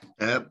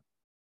 Yep.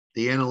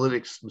 The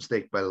analytics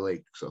mistake by the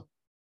lake. So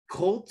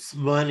Colts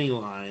money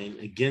line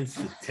against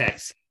the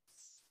Texans.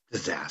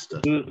 Disaster.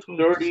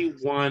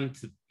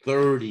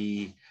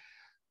 31-30.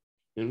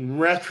 In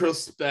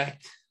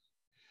retrospect,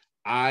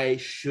 I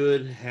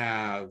should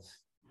have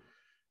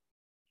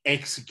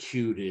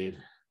executed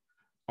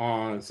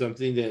on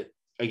something that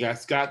I got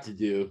Scott to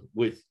do,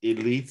 which it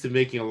leads to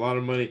making a lot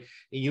of money.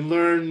 And you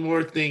learn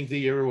more things that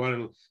you ever want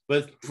to.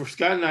 But for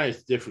Scott and I,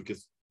 it's different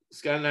because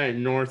Scott and I are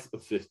north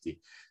of 50.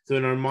 So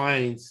in our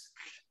minds,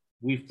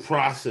 we've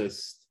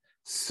processed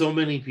so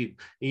many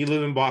people. And you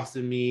live in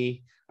Boston,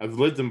 me. I've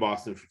lived in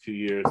Boston for 2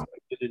 years. I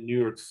lived in New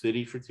York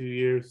City for 2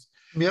 years.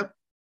 Yep.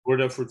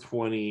 Florida for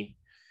 20.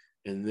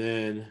 And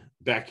then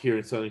back here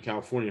in Southern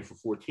California for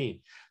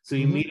 14. So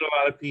you meet a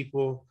lot of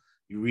people.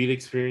 You read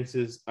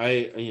experiences.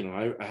 I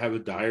have a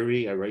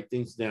diary. I write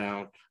things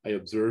down. I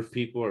observe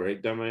people. I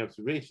write down my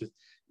observations.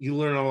 You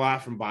learn a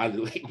lot from body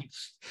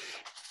language.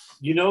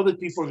 You know that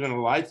people are going to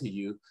lie to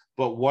you,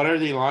 but what are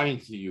they lying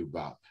to you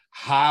about?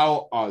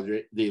 How are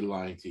they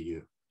lying to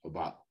you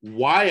about?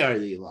 Why are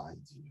they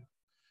lying to you?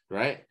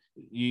 Right?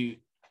 You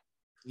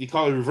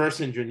call it reverse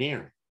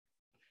engineering.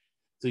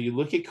 So you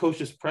look at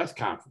coaches' press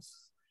conferences.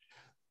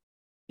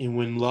 And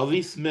when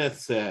Lovie Smith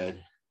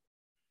said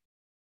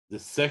the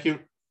second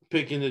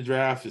pick in the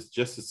draft is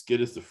just as good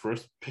as the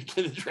first pick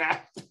in the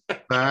draft.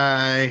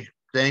 Bye.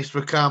 Thanks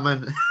for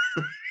coming.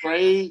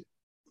 Right?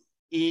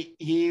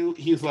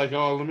 He's like,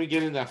 oh, let me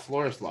get in that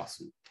Flores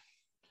lawsuit.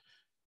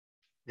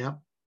 Yep.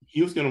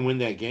 He was going to win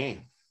that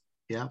game.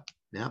 Yep.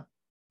 Yep.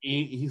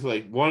 He's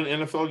like, one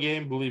NFL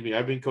game. Believe me,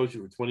 I've been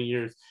coaching for 20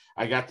 years.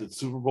 I got the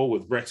Super Bowl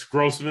with Rex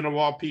Grossman of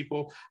all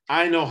people.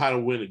 I know how to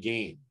win a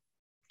game.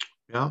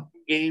 Yeah.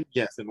 Game,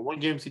 yes. In a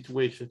one-game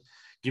situation,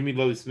 give me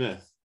Lovie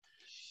Smith.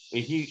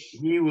 And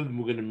he was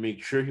going to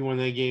make sure he won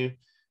that game.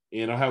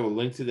 And I'll have a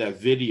link to that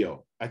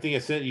video. I think I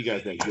sent you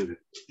guys that video.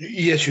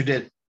 Yes, you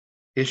did.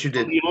 Yes, you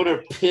did. The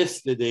owner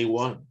pissed that they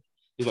won.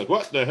 He's like,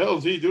 what the hell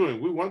is he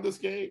doing? We won this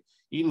game?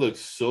 He looked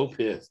so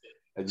pissed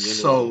at the end of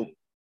the game.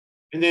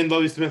 And then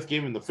Lovie Smith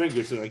gave him the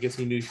finger, so I guess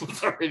he knew he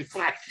was already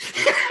fired.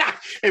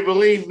 And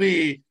believe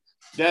me,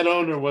 that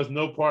owner was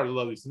no part of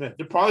Lovie Smith.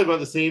 They're probably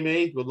about the same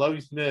age, but Lovie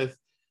Smith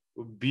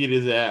would beat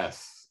his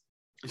ass.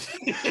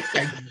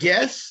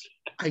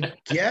 I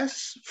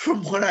guess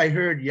from what I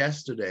heard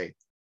yesterday,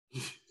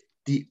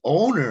 the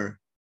owner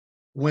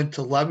went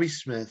to Lovie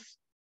Smith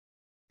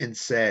and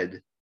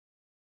said,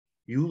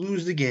 you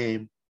lose the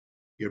game,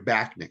 you're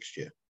back next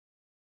year.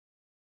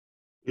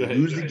 You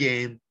lose the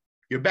game,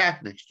 you're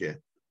back next year.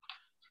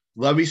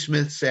 Lovie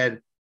Smith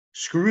said,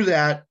 screw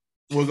that.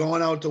 We're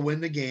going out to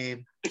win the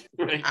game.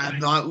 Right. I'm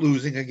not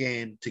losing a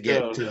game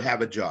to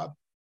have a job.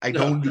 I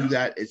don't do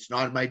that. It's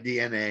not in my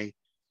DNA.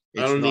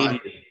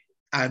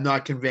 I'm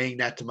not conveying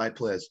that to my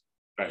players.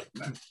 Right.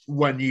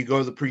 When you go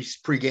to the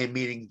pre-game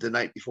meeting the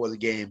night before the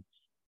game,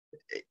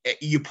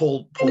 you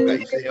pull guys.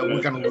 You say, oh,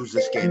 we're going to lose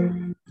this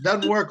game. It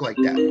doesn't work like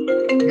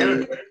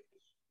that.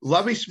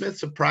 Lovie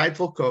Smith's a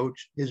prideful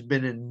coach, has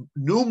been in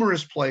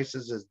numerous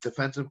places as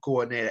defensive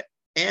coordinator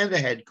and a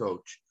head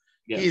coach.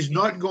 Yes. He is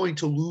not going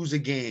to lose a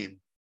game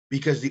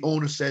because the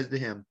owner says to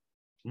him,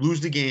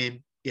 lose the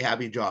game, you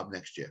have your job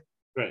next year.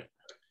 Right.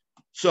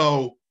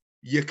 So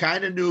you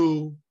kind of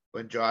knew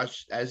when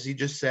Josh, as he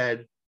just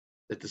said,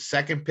 that the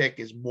second pick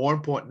is more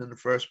important than the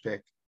first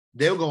pick.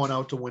 They were going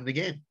out to win the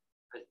game.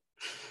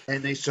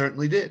 And they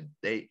certainly did.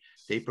 They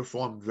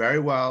performed very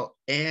well.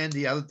 And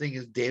the other thing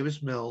is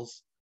Davis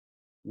Mills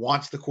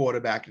wants the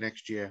quarterback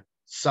next year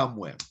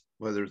somewhere,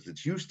 whether it's at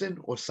Houston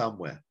or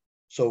somewhere.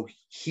 So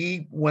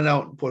he went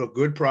out and put a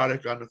good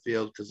product on the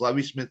field because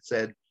Lovie Smith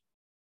said,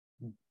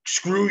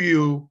 screw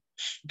you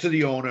to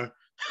the owner.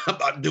 I'm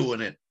not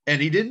doing it.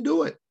 And he didn't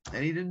do it.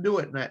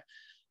 And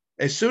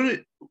as soon as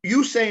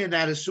you saying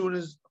that, as soon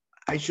as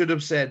I should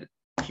have said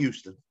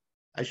Houston.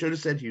 I should have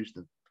said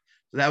Houston.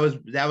 So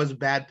that was a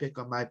bad pick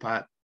on my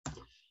part.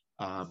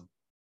 I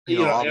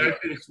should have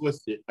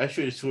switched it. I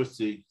should have switched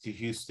it to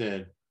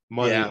Houston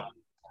money.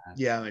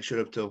 Yeah, I should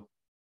have too.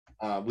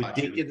 We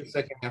did get the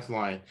second half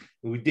line,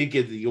 and we did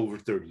get the over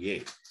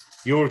 38.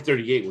 The over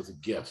 38 was a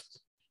gift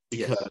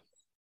because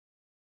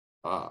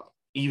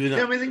even they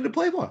have anything to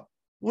play for.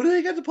 What do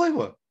they got to play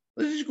for?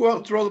 Let's just go out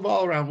and throw the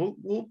ball around.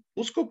 We'll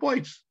score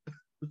points.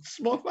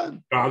 It's more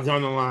fun. Jobs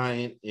on the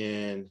line,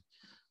 and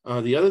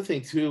the other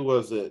thing too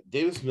was that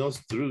Davis Mills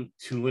threw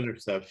 2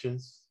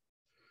 interceptions,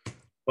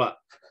 but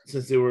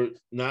since they were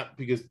not,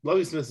 because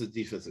Lovie Smith's a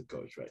defensive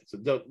coach, right? So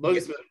Lovie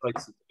Smith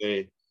likes to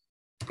say,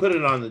 put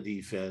it on the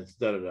defense,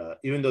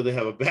 even though they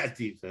have a bad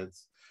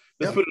defense.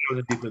 Let's put it on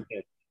the defense.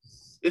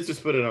 Let's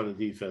just put it on the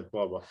defense,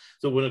 blah, blah.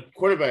 So when a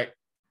quarterback,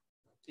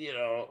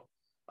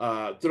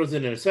 throws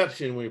an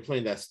interception when you're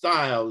playing that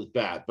style is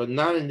bad, but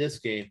not in this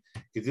game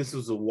because this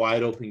was a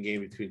wide open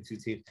game between two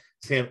teams.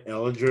 Sam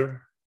Ehlinger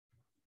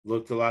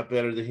looked a lot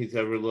better than he's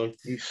ever looked.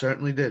 He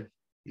certainly did.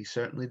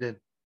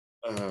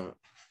 And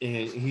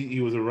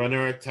he was a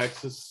runner at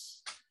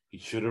Texas. He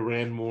should have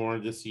ran more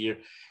this year.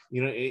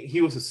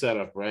 He was a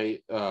setup,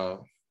 right? The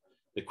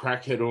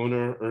crackhead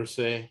owner,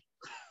 Irsay,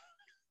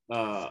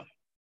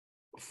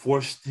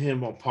 forced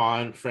him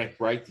upon Frank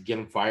Reich to get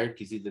him fired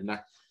because he did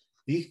not.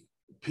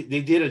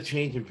 They did a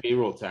change in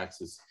payroll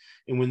taxes.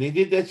 And when they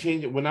did that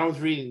change, when I was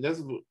reading,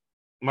 that's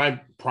my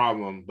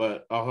problem,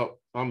 but I'll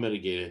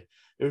mitigate it.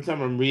 Every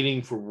time I'm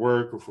reading for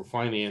work or for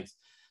finance,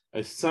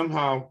 I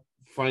somehow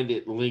find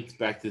it linked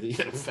back to the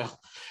NFL.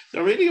 So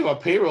I'm reading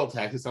about payroll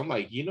taxes. I'm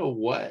like, you know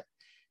what?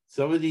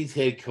 Some of these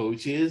head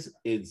coaches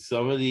and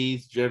some of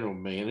these general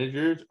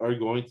managers are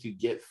going to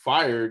get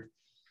fired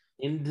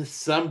in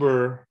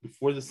December,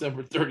 before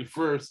December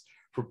 31st,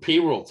 for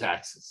payroll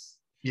taxes.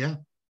 Yeah.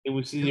 And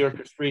we see the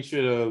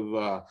orchestration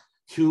of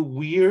 2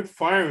 weird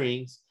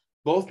firings,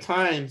 both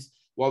times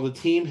while the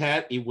team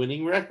had a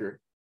winning record.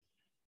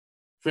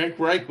 Frank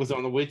Reich was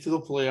on the way to the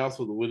playoffs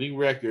with a winning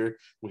record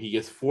when he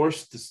gets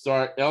forced to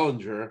start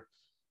Ehlinger,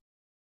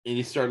 and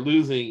they start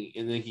losing,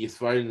 and then he gets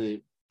fired, and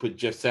they put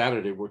Jeff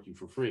Saturday working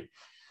for free.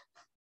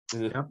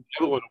 And the other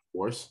one, of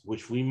course,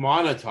 which we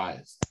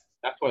monetized.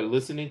 That's why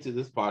listening to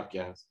this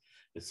podcast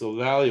is so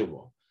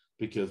valuable,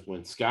 because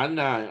when Scott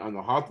and I on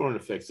the Hawthorne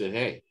Effect said,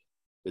 hey,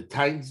 the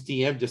Titans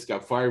DM just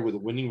got fired with a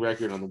winning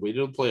record on the way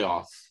to the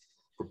playoffs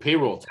for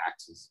payroll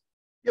taxes.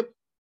 Yep.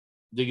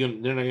 they're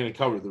not gonna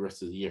cover the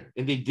rest of the year,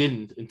 and they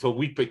didn't until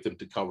we picked them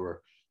to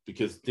cover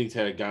because things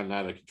had gotten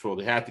out of control.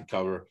 They had to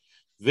cover.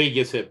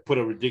 Vegas had put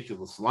a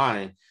ridiculous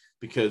line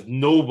because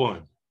no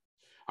one,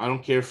 I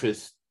don't care if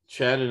it's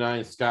Chad and I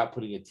and Scott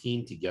putting a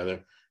team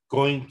together,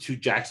 going to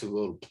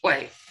Jacksonville to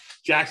play.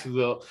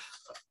 Jacksonville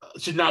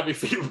should not be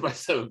favored by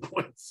 7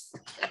 points.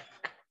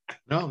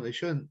 No, they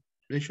shouldn't.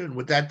 They shouldn't.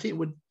 With that team,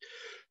 with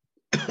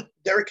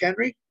Derrick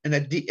Henry and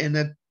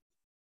that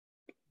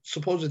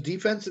supposed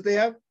defense that they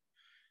have,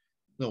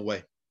 no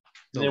way.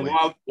 No and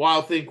way.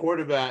 wild thing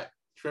quarterback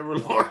Trevor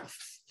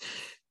Lawrence,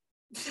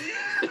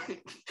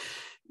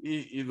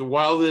 the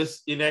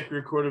wildest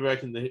inaccurate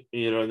quarterback in the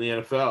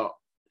NFL.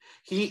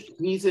 He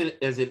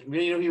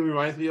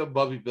reminds me of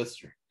Bobby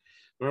Brister.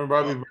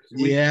 Remember Bobby Brister?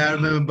 Yeah, I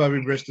remember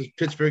Bobby Brister.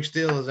 Pittsburgh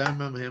Steelers. I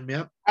remember him.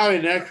 Yep. How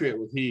inaccurate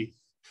was he?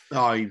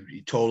 Oh,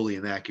 he totally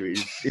inaccurate.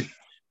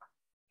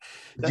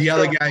 The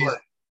other guy,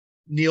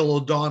 Neil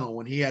O'Donnell,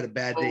 when he had a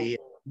bad day, he had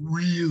a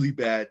really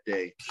bad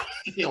day.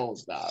 He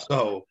almost stopped.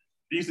 So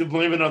he used to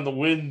blame it on the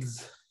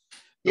winds.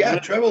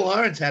 Trevor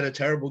Lawrence had a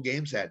terrible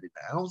game Saturday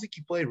night. I don't think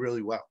he played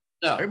really well.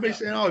 No, everybody's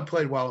saying, "Oh, he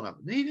played well enough."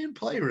 He didn't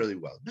play really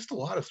well. Missed a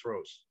lot of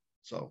throws.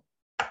 So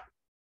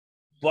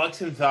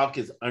Bucks and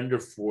Falcons under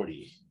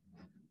 40.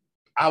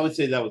 I would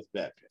say that was a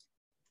bad pick.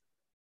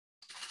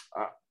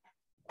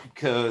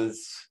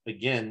 Because,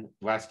 again,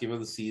 last game of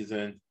the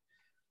season,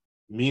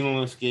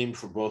 meaningless game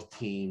for both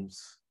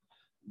teams.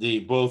 They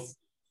both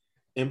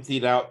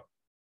emptied out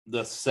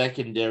the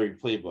secondary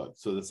playbook.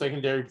 So the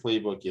secondary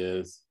playbook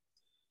is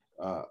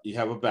you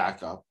have a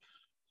backup,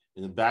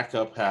 and the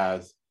backup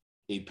has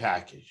a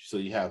package. So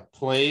you have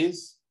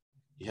plays,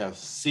 you have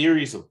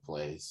series of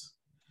plays,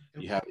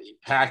 you have a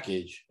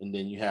package, and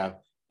then you have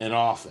an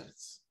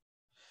offense.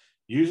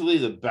 Usually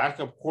the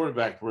backup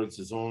quarterback runs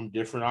his own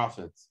different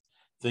offense.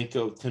 Think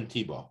of Tim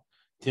Tebow.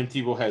 Tim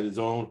Tebow had his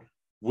own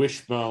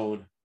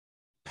wishbone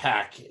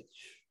package.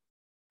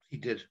 he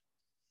did.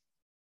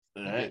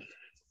 All right.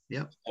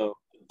 Yep. So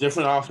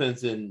different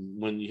offense than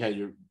when you had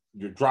your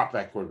drop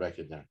back quarterback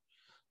in there.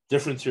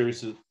 Different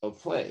series of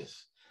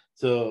plays.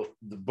 So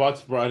the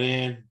Bucks brought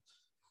in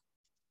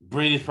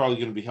Brady's probably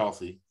going to be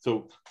healthy.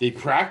 So they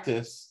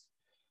practice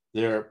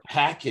their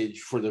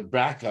package for their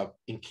backup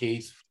in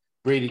case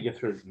Brady gets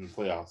hurt in the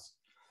playoffs.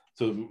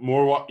 So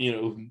more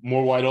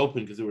wide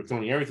open because they were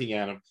throwing everything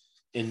at him.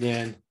 And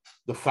then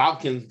the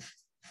Falcons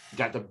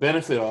got the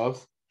benefit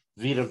of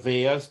Vita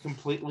Vea is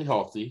completely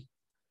healthy.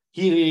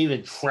 He didn't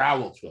even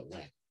travel to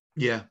Atlanta.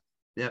 Yeah.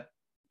 Yep.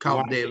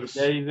 Carlton Davis.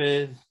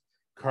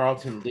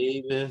 Carlton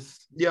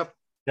Davis. Yep.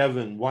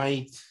 Kevin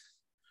White.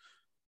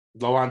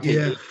 Lavonte.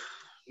 Yeah.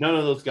 None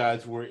of those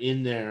guys were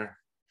in there.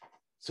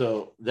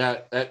 So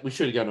that we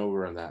should have gotten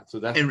over on that. So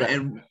that's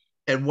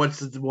and what's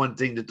the one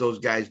thing that those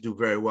guys do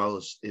very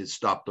well is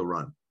stop the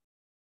run.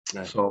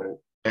 Right. So,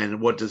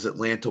 and what does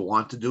Atlanta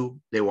want to do?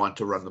 They want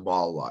to run the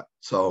ball a lot.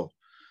 So,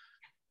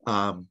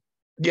 in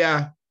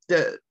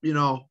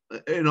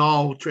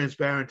all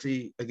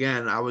transparency,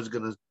 again, I was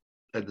going to,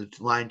 at the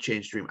line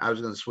change stream, I was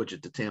going to switch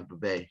it to Tampa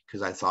Bay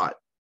because I thought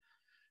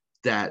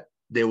that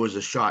there was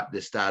a shot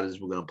the starters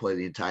were going to play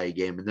the entire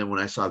game. And then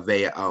when I saw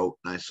Vea out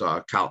and I saw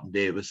Carlton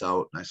Davis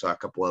out and I saw a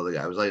couple other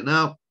guys, I was like,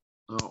 no,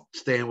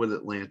 staying with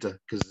Atlanta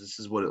because this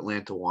is what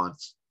Atlanta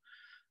wants.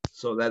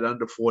 So that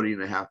under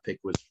 40.5 pick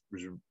was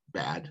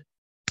bad.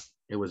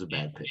 It was a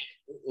bad pick.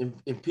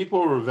 And people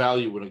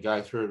overvalue when a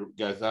guy's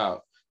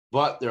out,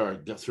 but there are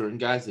certain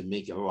guys that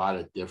make a lot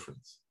of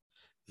difference.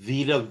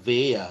 Vita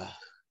Vea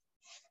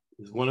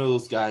is one of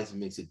those guys that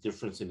makes a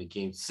difference in the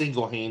game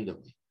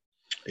single-handedly.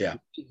 Yeah.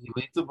 He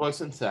leads the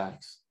Bucks in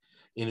sacks.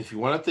 And if you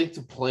want to think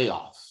to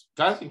playoffs,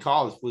 guys in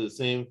college play the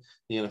same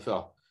in the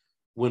NFL.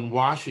 When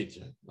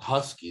Washington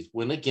Huskies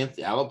went against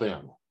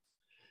Alabama,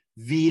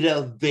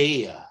 Vita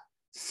Vea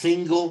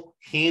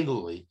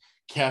single-handedly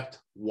kept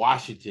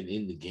Washington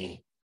in the game.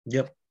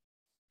 Yep.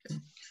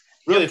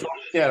 Really, if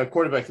he had a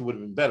quarterback, it would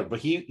have been better. But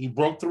he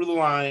broke through the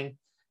line,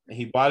 and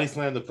he body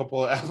slammed a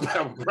couple of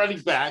Alabama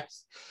running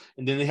backs,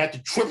 and then they had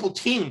to triple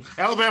team.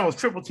 Alabama was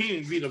triple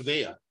teaming Vita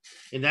Vea,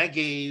 and that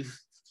gave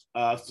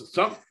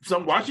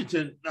some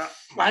Washington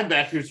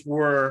linebackers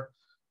were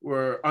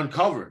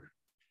uncovered.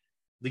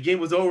 The game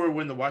was over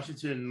when the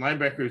Washington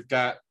linebackers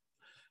got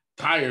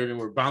tired and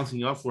were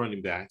bouncing off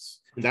running backs,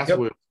 and that's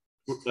where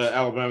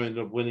Alabama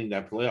ended up winning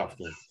that playoff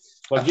game.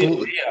 But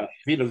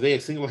Vita Vea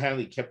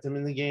single-handedly kept them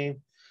in the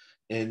game,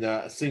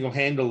 and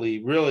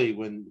single-handedly, really,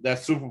 when that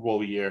Super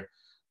Bowl year,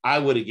 I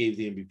would have gave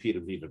the MVP to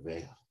Vita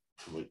Vea,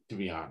 to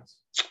be honest.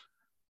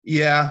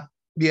 Yeah,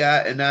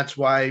 and that's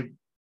why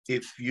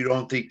if you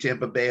don't think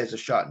Tampa Bay has a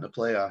shot in the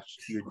playoffs,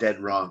 you're dead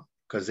wrong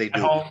because they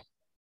do.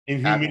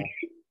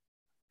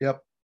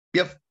 Yep.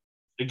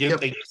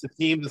 Against a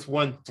team that's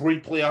won 3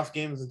 playoff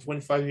games in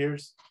 25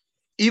 years.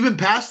 Even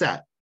past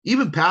that,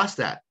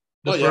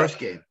 the first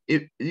game,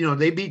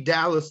 they beat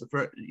Dallas. The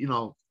first,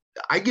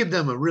 I give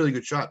them a really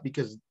good shot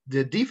because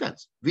the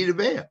defense, Vita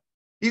Vea,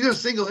 he's going to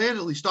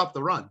single-handedly stop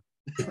the run.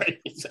 Right,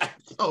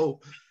 exactly.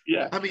 So,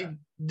 I mean,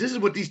 this is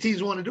what these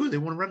teams want to do. They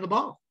want to run the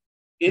ball.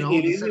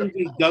 Even if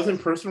he doesn't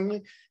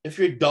personally, if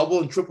you're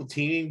double and triple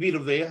teaming Vita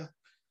Vea,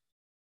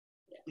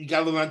 you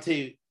got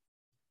Levante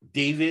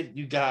David,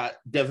 you got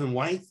Devin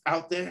White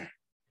out there.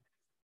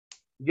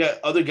 You got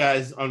other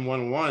guys on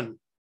 1-on-1.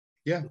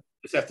 Yeah.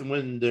 Just have to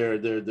win their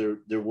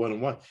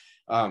 1-on-1.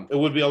 It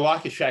would be a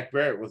lock if Shaq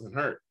Barrett wasn't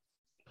hurt.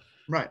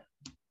 Right.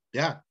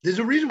 Yeah. There's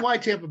a reason why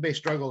Tampa Bay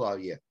struggled all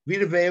year.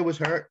 Vita Vea was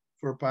hurt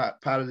for a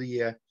part of the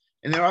year,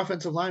 and their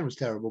offensive line was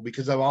terrible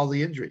because of all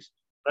the injuries.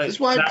 Right. That's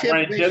why Tampa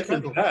Ryan Bay Jensen's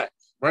struggled. back.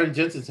 Ryan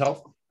Jensen's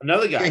healthy.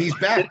 Another guy. Yeah, he's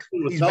back.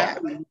 He's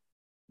back.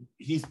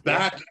 He's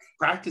back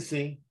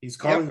practicing. He's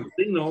calling the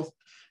signals.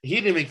 He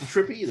didn't make the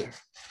trip either.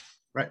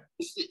 Right.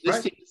 This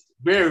team is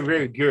very,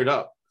 very geared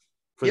up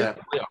for that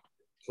playoff.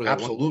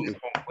 Absolutely.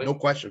 No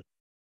question.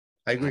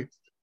 I agree.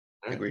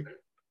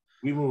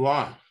 We move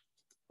on.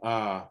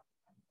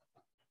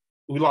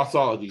 We lost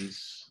all of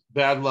these.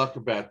 Bad luck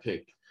or bad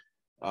pick.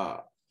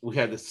 We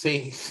had the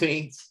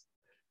Saints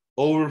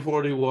over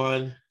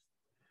 41.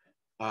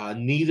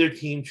 Neither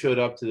team showed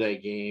up to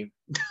that game.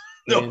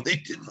 No, they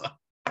did not.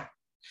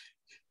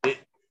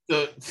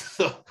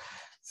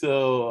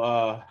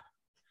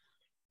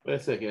 Wait a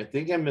second. I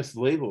think I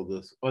mislabeled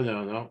this. Oh,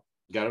 no.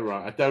 Got it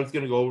wrong. I thought it was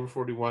going to go over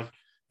 41.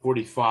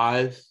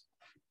 45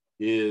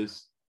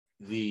 is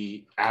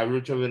the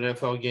average of an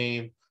NFL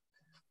game.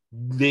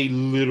 They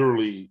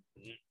literally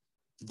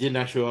did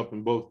not show up,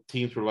 and both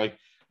teams were like,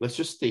 let's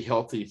just stay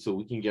healthy so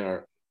we can get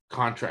our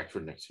contract for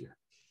next year.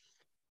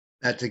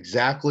 That's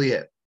exactly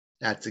it.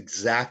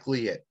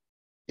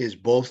 Is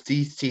both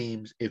these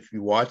teams, if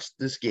you watch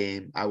this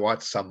game, I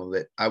watched some of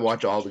it. I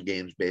watch all the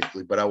games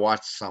basically, but I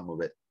watched some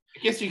of it. I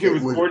guess you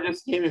can record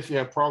this game if you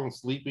have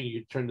problems sleeping. You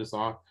can turn this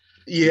on.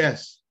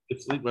 Yes. You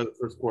can sleep by the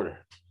first quarter.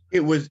 It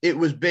was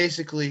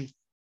basically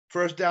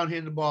first down,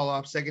 hand the ball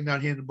off, second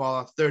down, hand the ball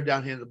off, third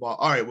down, hand the ball.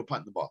 All right, we're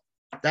punting the ball.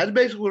 That's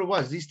basically what it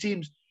was. These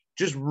teams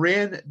just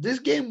ran. This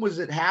game was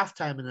at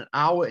halftime in an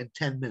hour and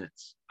 10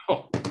 minutes.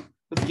 Oh,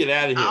 let's get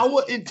out of here.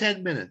 Hour and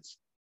 10 minutes.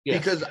 Yes.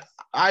 Because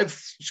I've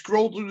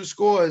scrolled through the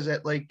scores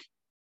at like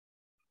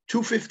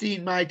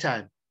 2:15 my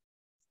time.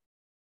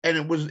 And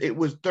it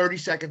was 30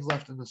 seconds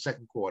left in the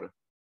second quarter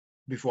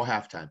before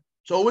halftime.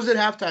 So it was at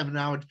halftime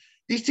now.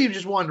 These teams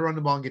just wanted to run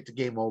the ball and get the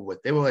game over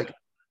with. They were like,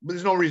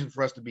 there's no reason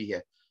for us to be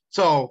here.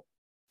 So,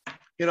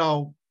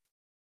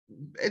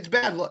 it's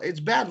bad luck. It's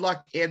bad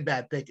luck and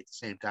bad pick at the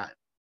same time.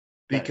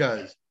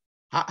 Because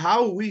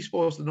how are we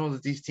supposed to know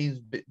that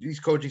these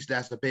coaching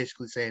staffs are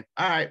basically saying,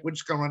 all right, we're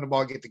just going to run the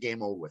ball and get the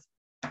game over with?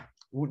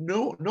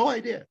 No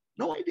idea.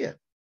 No idea.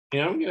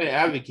 I'm going to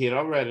advocate.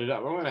 I'll write it up.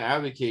 I'm going to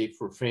advocate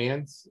for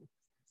fans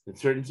in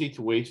certain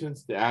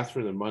situations to ask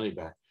for their money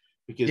back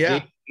because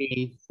they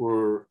paid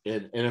for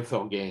an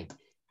NFL game.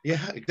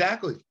 Yeah,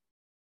 exactly.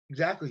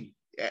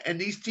 And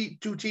these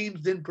two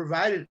teams didn't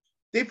provide it.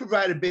 They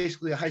provided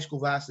basically a high school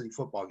varsity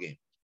football game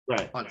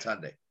on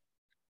Sunday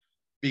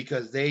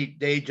because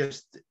they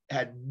just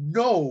had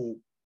no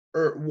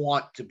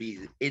want to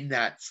be in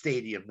that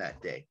stadium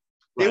that day.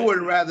 They would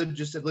have rather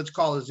just said, let's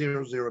call a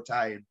 0-0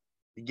 tie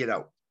and get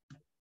out.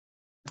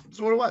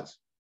 That's what it was.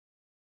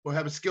 Or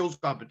have a skills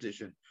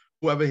competition.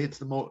 Whoever hits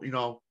the most,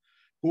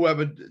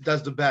 whoever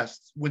does the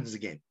best wins the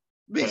game.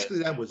 Basically,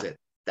 that was it.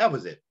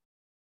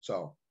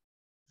 So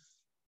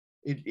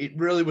it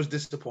really was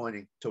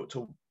disappointing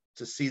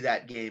to see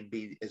that game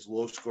be as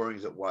low scoring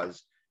as it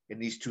was, and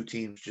these two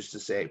teams just to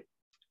say,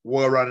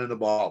 we're running the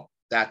ball.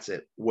 That's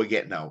it. We're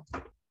getting out.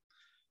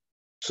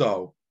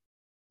 So,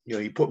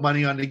 you put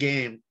money on the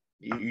game.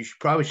 You should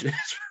go to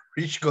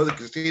the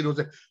casino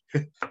and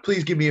say,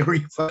 please give me a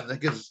refund,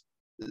 because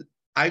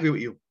I agree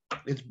with you.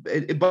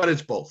 But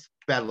it's both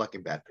bad luck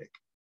and bad pick.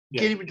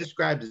 Yeah. Can't even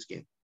describe this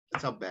game.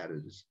 That's how bad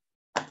it is.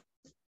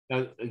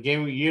 Now,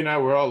 again, you and I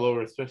were all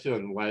over, especially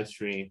on the live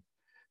stream.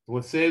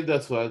 What saved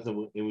us was,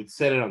 and we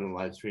said it on the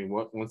live stream,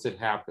 once it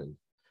happened.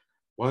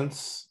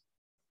 There's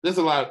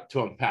a lot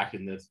to unpack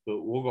in this,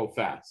 but we'll go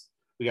fast.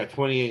 We got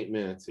 28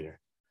 minutes here.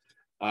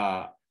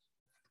 The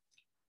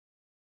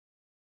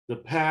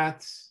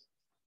Pats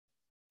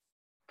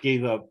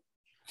gave up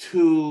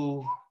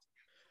two.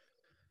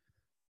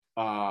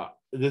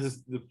 This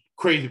is the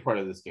crazy part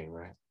of this game,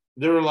 right?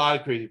 There were a lot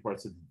of crazy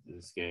parts of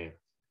this game.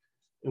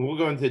 And we'll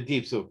go into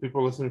deep. So if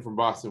people are listening from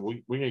Boston,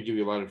 we're going to give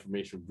you a lot of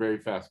information very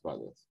fast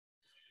about this.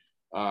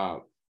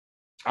 I'll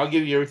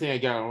give you everything I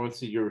got. I want to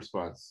see your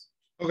response.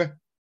 Okay.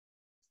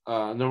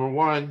 Number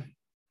one,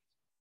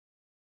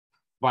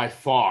 by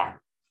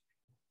far,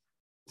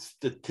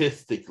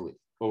 statistically,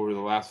 over the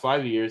last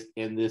 5 years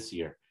and this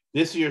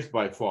year's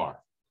by far,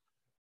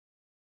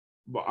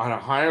 but on a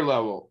higher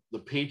level, the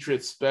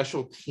Patriots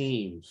special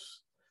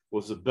teams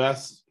was the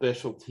best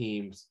special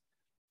teams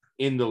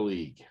in the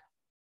league.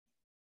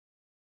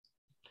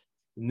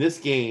 In this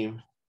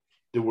game,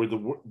 they were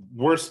the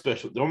worst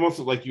special, they almost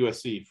like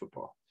USC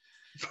football.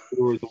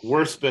 They were the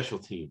worst special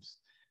teams.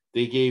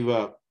 They gave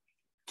up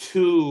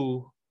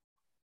 2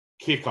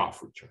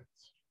 kickoff returns.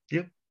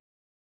 Yep.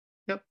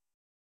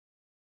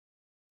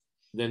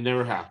 That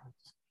never happens.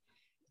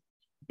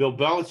 Bill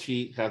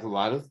Belichick has a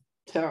lot of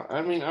talent.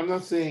 I mean, I'm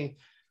not saying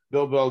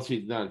Bill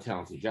Belichick is not a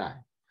talented guy.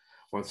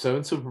 Won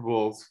 7 Super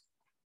Bowls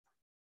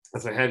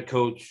as a head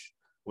coach.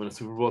 Won a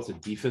Super Bowl as a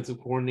defensive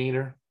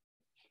coordinator.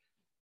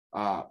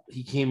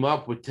 He came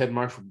up with Ted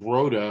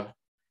Marshall-Broda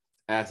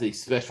as a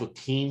special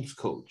teams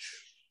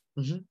coach.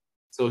 Mm-hmm.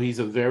 So he's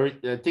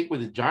I think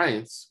with the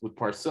Giants, with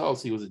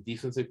Parcells, he was a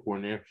defensive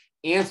coordinator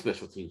and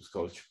special teams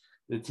coach,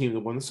 the team that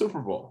won the Super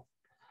Bowl.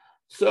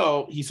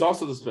 So he's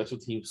also the special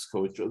teams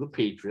coach of the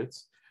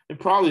Patriots and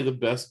probably the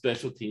best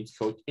special teams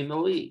coach in the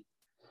league.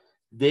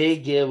 They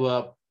give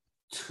up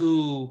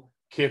 2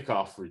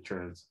 kickoff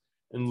returns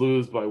and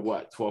lose by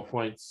what, 12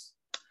 points?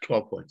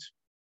 12 points.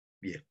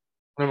 Yeah.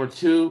 Number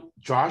 2,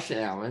 Josh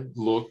Allen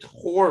looked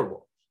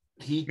horrible.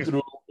 He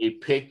threw a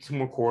pick to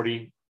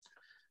McCourty.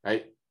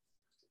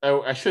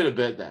 I should have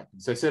bet that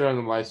because I said on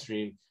the live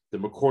stream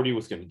that McCourty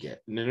was going to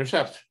get an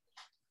interception.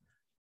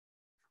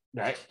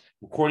 Right?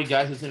 McCourty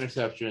got his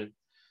interception.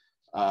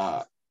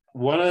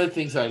 One of the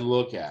things I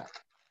look at,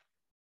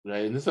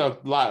 right, and this is a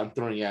lot I'm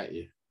throwing at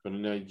you, but I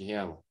know you can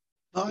handle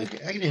it. Oh, I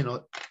can handle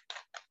it.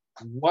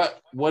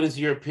 What is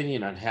your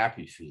opinion on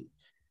Happy Feet?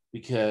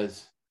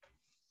 Because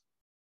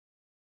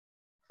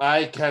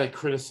I kind of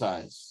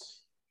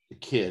criticized the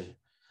kid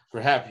for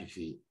Happy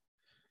Feet.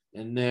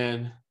 And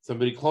then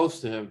somebody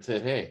close to him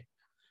said, hey,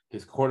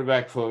 his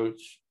quarterback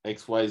coach,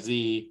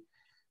 XYZ,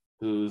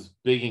 who's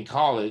big in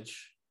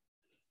college,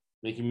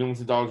 making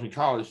millions of dollars in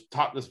college,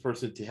 taught this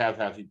person to have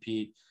Happy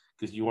Feet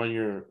because you want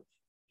your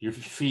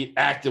feet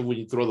active when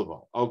you throw the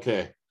ball.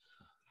 Okay.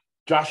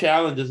 Josh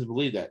Allen doesn't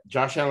believe that.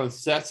 Josh Allen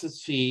sets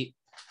his feet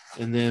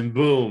and then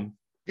boom.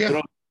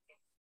 Yeah.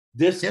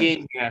 This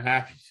game he had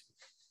Happy Feet.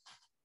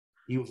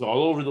 He was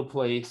all over the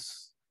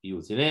place. He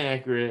was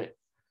inaccurate.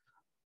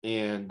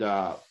 And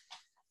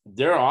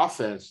their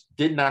offense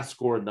did not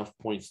score enough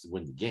points to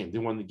win the game. They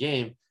won the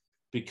game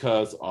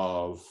because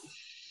of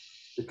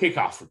the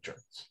kickoff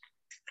returns.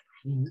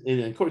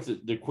 And of course,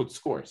 they're quick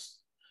scores.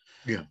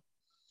 Yeah.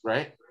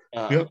 Right?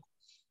 Yep.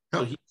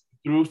 So he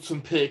threw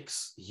some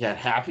picks. He had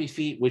Happy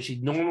Feet, which he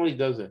normally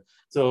doesn't.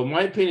 So in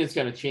my opinion, it's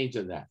going to change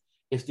on that.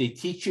 If they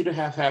teach you to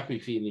have Happy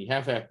Feet and you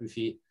have Happy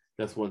Feet,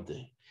 that's one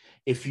thing.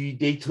 If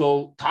they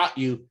taught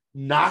you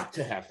not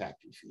to have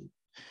Happy Feet,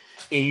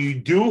 and you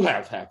do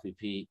have Happy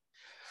Feet,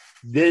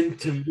 then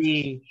to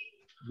me,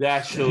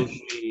 that shows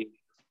me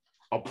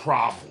a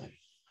problem.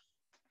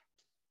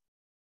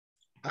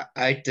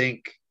 I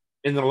think.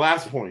 In the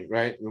last point,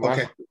 right? The last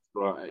Okay. point I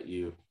throw at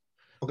you.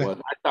 Okay. But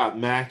I thought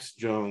Max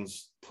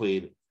Jones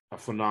played a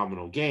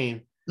phenomenal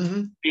game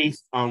Mm-hmm.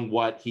 based on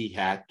what he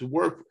had to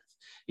work with.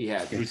 He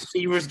had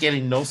receivers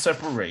getting no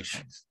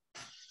separation.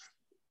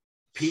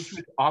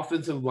 Patriots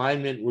offensive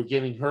linemen were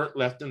getting hurt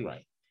left and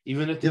right.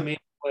 Even if they made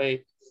a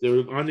play, they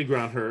were on the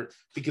ground hurt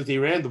because they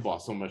ran the ball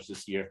so much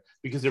this year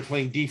because they're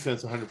playing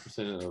defense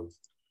 100% of those.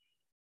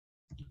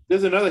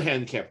 There's another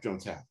handicap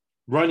Jones had,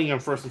 running on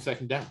first and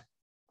second down.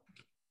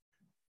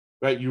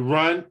 Right? You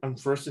run on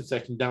first and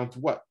second down to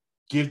what?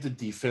 Give the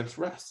defense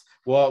rest.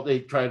 Well, they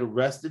try to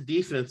rest the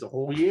defense the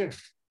whole year.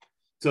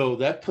 So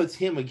that puts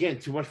him, again,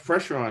 too much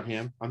pressure on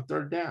him on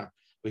third down.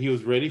 But he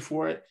was ready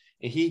for it,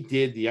 and he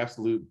did the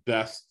absolute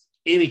best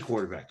any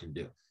quarterback can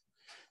do.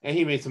 And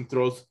he made some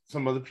throws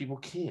some other people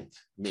can't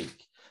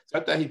make. So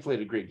I thought he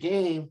played a great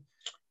game.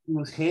 He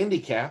was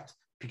handicapped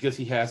because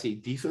he has a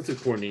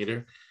defensive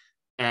coordinator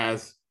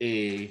as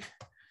a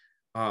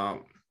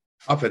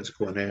Offensive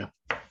coordinator.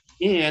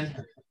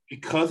 and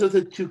because of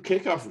the 2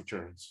 kickoff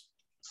returns,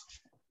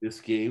 this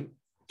game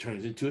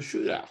turns into a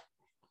shootout.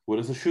 What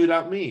does a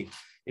shootout mean?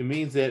 It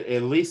means that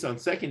at least on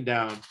second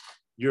down,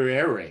 you're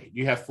air raid.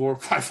 You have 4 or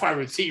 5 wide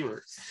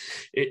receivers,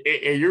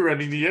 and you're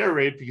running the air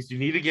raid because you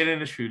need to get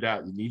in a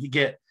shootout.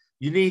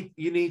 You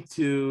need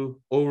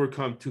to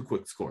overcome 2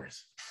 quick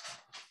scores.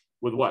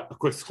 With what? A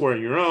quick score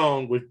on your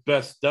own, which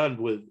best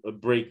done with a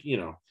break,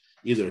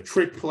 either a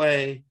trick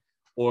play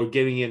or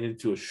getting it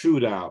into a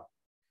shootout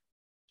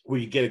where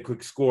you get a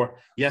quick score.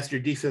 Yes,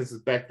 your defense is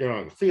back there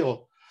on the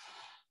field,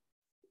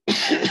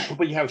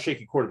 but you have a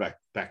shaky quarterback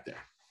back there.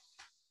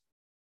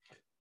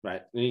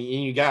 Right. And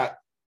you got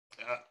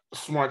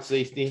smart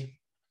safety.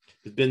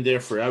 Has been there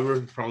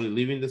forever, probably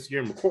leaving this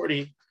year.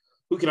 McCourty,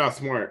 who can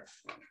outsmart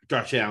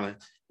Josh Allen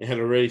and had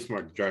already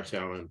smarted Josh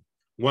Allen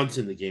once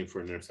in the game for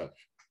an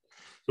interception.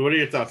 So what are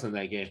your thoughts on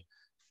that game?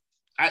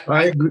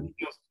 I agree.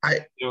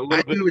 A little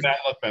bit of bad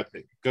luck, bad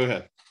thing. Go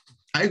ahead.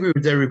 I agree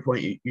with every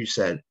point you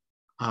said.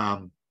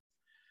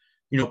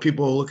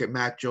 People look at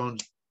Mac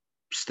Jones'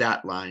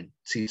 stat line,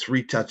 see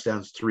 3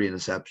 touchdowns, 3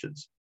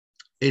 interceptions.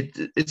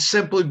 It's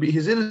simply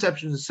his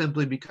interceptions is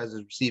simply because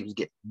his receivers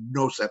get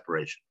no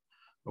separation.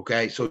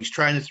 Okay, so he's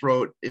trying to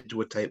throw it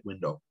into a tight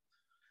window.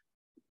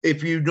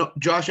 If you know,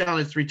 Josh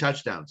Allen had 3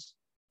 touchdowns.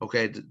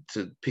 Okay,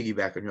 to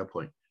piggyback on your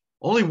point,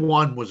 only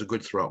 1 was a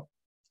good throw,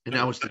 and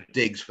that was to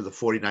Diggs for the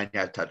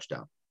 49-yard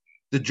touchdown.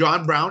 The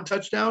John Brown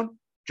touchdown,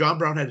 John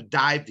Brown had to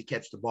dive to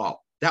catch the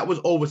ball. That was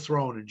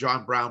overthrown, and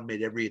John Brown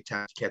made every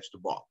attempt to catch the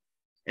ball,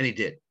 and he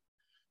did.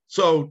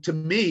 So to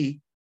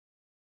me,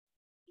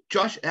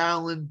 Josh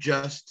Allen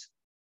just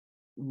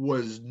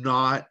was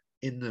not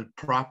in the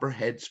proper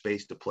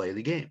headspace to play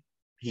the game.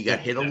 He got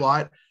hit a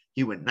lot.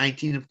 He went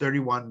 19 of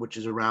 31, which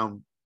is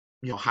around,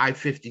 high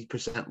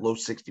 50%, low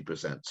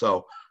 60%.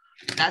 So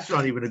that's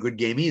not even a good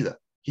game either.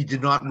 He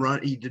did not run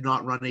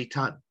a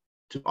ton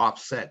to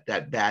offset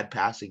that bad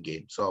passing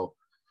game. So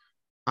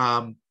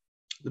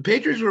the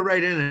Patriots were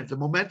right in it. The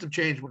momentum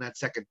changed when that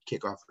second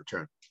kickoff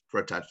return for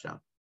a touchdown.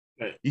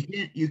 Right.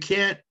 You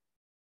can't,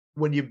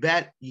 when you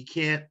bet, you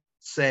can't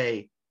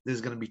say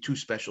there's going to be 2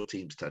 special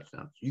teams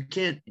touchdowns. You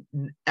can't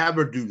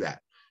ever do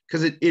that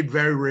because it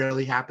very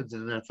rarely happens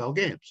in an NFL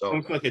game. So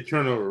it's like a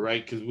turnover,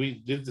 right? Because we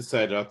did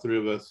decide, all three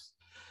of us,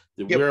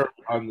 that Yep. we're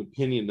on the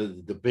opinion of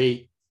the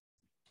debate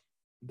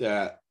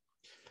that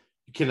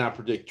you cannot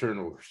predict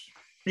turnovers.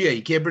 yeah,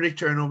 you can't predict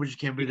turnovers. You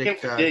can't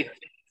predict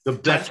the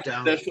best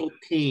touchdowns. special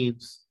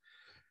teams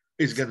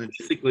is going to.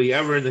 basically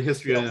ever in the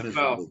history of the NFL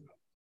miserable.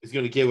 is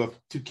going to give up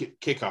 2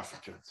 kickoff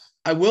returns.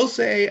 I will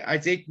say, I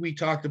think we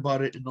talked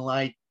about it in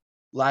the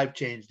live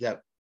change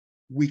that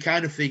we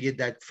kind of figured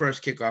that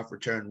first kickoff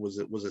return was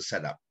a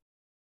setup,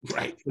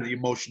 Right. for the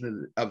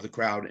emotion of the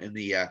crowd and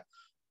the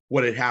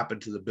what had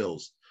happened to the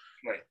Bills.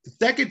 Right. The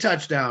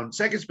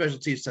second special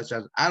teams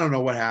touchdown, I don't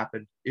know what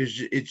happened.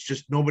 It's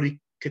just nobody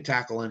could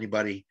tackle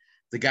anybody.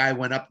 The guy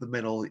went up the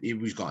middle, he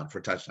was gone for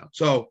a touchdown.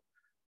 So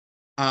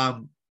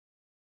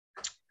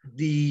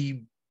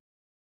the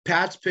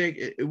Pats pick,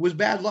 it was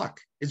bad luck.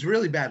 It's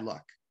really bad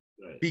luck.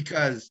 Right.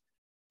 Because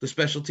the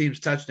special teams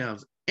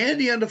touchdowns and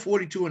the under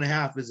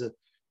 42.5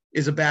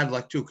 is a bad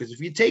luck too. Because if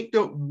you take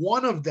the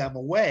one of them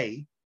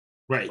away,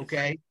 Right.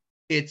 okay,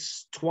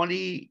 it's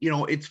 20,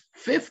 it's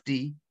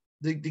 50.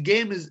 The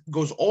game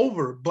goes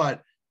over,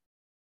 but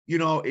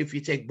if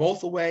you take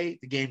both away,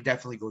 the game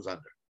definitely goes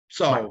under.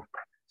 So Right.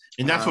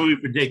 And that's what we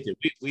predicted.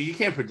 You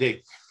can't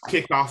predict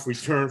kickoff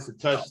return for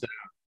touchdown.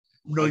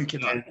 No, you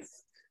cannot.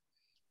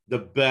 The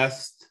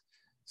best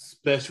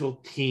special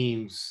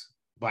teams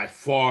by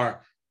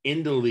far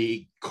in the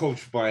league,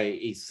 coached by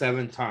a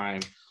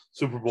 7-time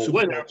Super Bowl Super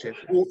Bowl winner,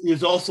 champion. who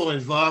is also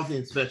involved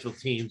in special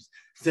teams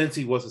since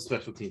he was a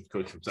special teams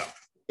coach himself.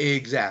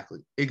 Exactly.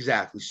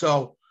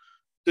 So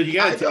you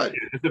got I to thought-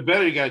 take it. The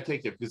better you got to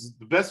take it, because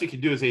the best you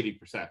can do is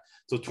 80%.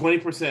 So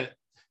 20%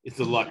 is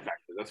the luck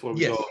factor. That's what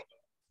we Yes. go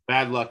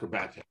bad luck or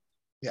bad luck.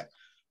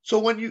 So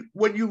when you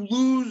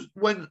lose,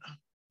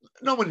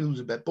 not when you lose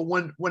a bet, but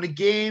when a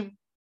game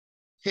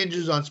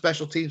hinges on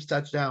special teams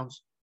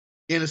touchdowns,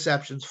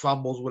 interceptions,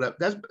 fumbles, whatever,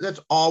 that's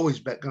always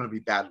going to be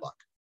bad luck.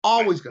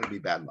 Always going to be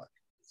bad luck.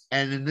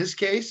 And in this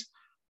case,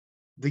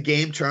 the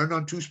game turned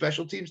on 2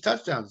 special teams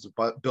touchdowns.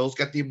 But Bills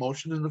got the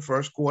emotion in the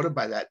first quarter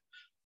by that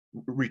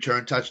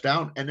return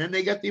touchdown, and then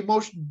they got the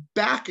emotion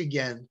back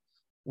again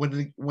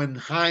when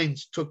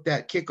Hines took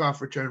that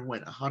kickoff return,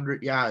 went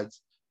 100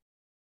 yards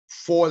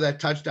for that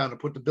touchdown to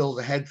put the Bills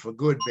ahead for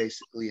good,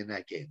 basically, in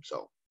that game.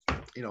 So,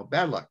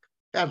 bad luck.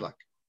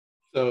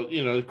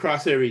 So,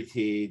 cross every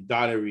T,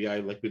 dot every I,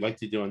 like we like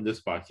to do on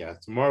this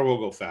podcast. Tomorrow we'll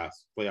go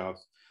fast. Playoffs,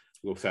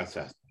 we'll go fast.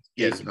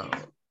 Yes, not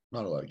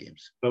a lot of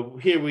games. But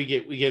here we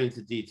get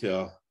into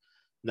detail.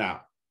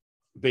 Now,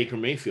 Baker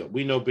Mayfield.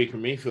 We know Baker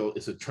Mayfield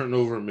is a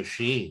turnover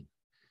machine.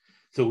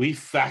 So we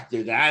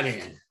factor that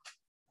in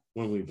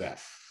when we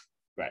bet.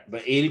 Right.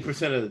 But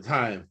 80% of the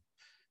time,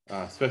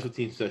 special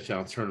teams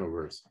touchdown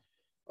turnovers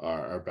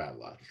are bad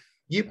luck.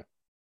 Yep.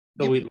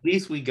 So at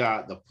least we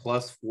got the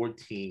plus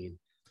 14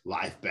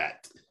 live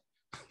bet.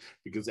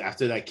 Because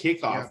after that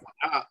kickoff,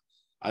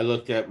 I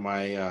looked at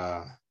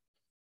my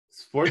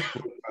sports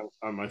book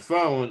on my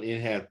phone.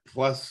 It had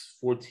plus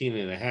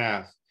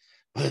 14.5.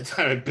 By the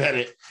time I bet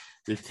it,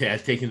 it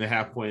had taken the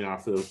half point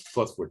off of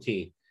plus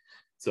 14.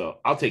 So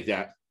I'll take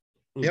that.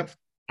 Yep.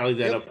 I'll leave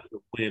that up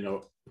to win,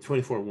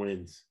 24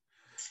 wins.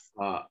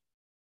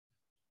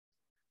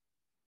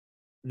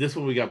 This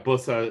one we got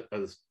both sides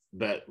of this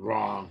bet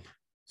wrong.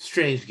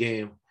 Strange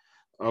game.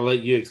 I'll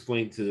let you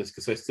explain to this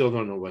because I still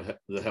don't know what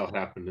the hell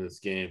happened in this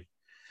game.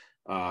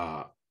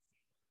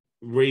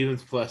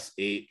 Ravens plus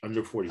 8,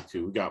 under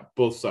 42. We got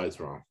both sides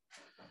wrong.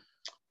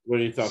 What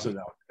are your thoughts on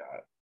that,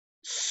 Scott?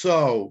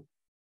 So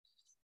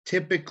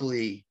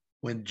typically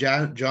when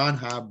John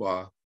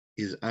Harbaugh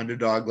is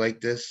underdog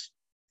like this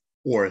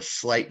or a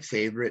slight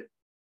favorite,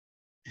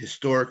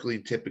 historically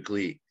and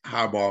typically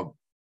Harbaugh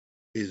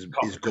is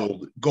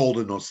gold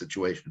in those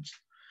situations.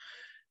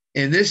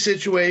 In this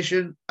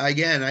situation,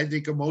 again, I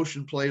think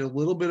emotion played a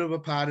little bit of a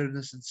part in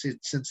this in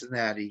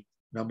Cincinnati,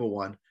 number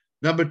one.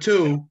 Number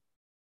two,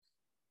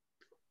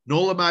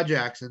 no Lamar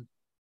Jackson,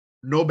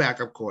 no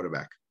backup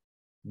quarterback,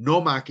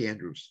 no Mark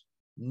Andrews,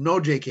 no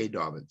J.K.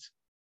 Dobbins.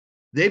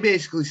 They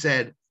basically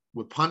said,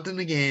 we're punting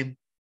the game.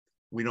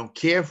 We don't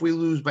care if we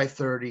lose by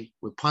 30.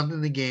 We're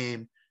punting the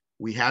game.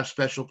 We have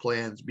special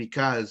plans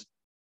because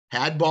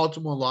had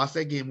Baltimore lost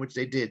that game, which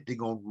they did, they're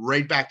going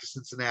right back to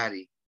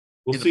Cincinnati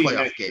in the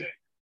playoff game.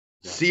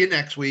 Yeah. See you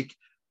next week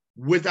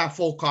with our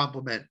full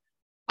complement.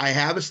 I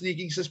have a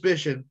sneaking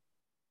suspicion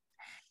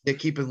they're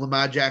keeping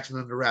Lamar Jackson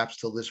under wraps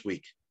till this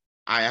week.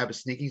 I have a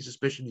sneaking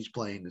suspicion he's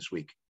playing this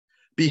week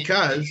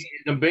because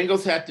the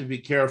Bengals have to be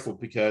careful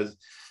because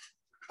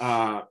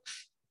both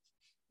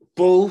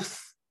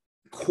both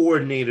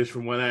coordinators,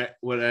 from what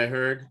I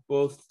heard,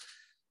 both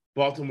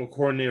Baltimore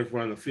coordinators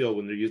were on the field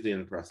when they're usually in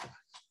the press box.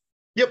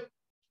 Yep.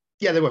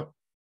 Yeah, they were.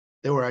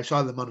 They were. I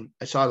saw them on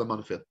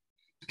the field.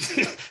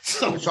 I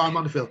saw them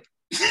on the field.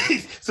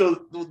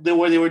 So what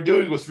they were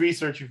doing was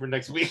researching for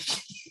next week.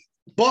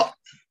 But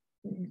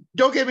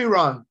don't get me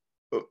wrong.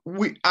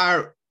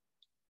 Our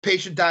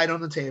patient died on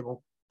the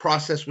table.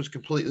 Process was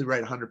completely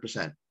right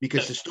 100%.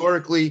 Because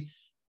historically,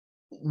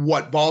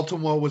 what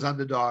Baltimore was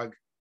underdog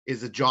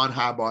is a John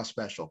Harbaugh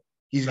special.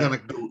 He's going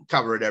to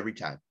cover it every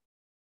time.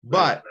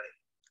 But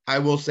I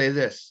will say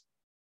this.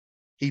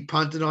 He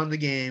punted on the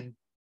game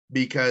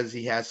because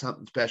he has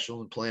something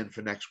special and planned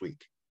for next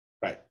week.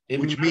 Right.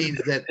 Which means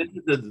that this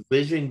is a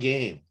division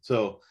game.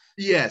 So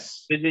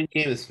yes. Division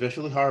game,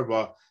 especially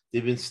Harbaugh,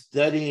 they've been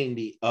studying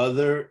the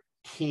other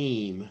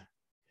team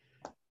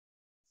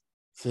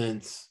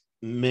since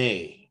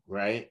May,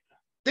 right?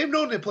 They've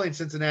known they're playing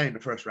Cincinnati in the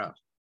first round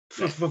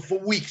for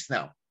weeks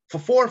now. For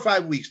 4 or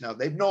 5 weeks now.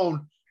 They've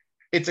known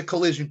it's a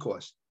collision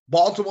course.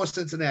 Baltimore,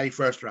 Cincinnati,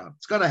 first round.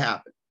 It's going to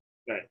happen.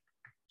 Right.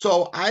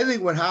 So I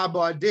think what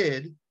Harbaugh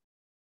did,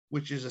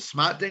 which is a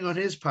smart thing on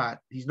his part,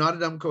 he's not a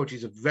dumb coach.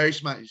 He's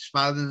he's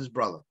smarter than his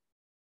brother.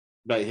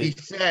 Right. He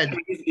said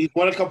he's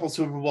won a couple of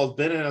Super Bowls,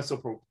 been in a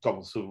couple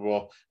of Super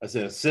Bowl as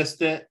an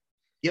assistant.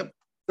 Yep.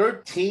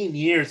 13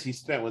 years he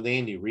spent with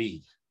Andy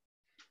Reid.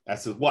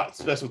 That's his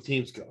special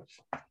teams coach.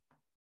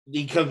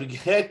 He becomes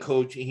head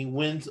coach and he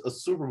wins a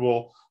Super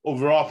Bowl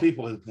over all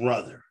people, his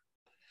brother.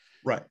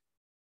 Right.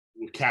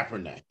 With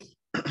Kaepernick.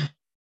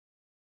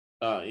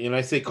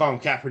 I say call him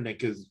Kaepernick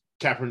because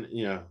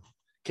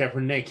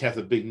Kaepernick has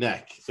a big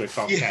neck, so I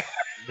call him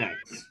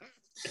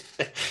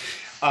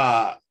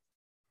Kaepernick.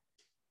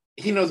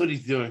 He knows what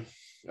he's doing.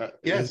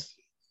 Yes.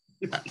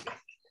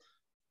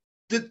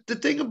 The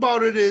thing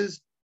about it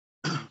is,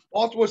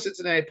 Baltimore,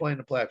 Cincinnati playing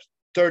the playoffs,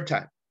 third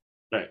time.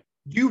 Right.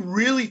 Do you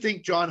really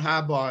think John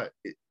Harbaugh,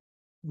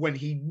 when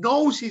he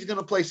knows he's going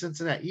to play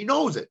Cincinnati, he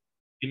knows it.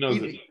 He knows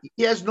it.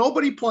 He has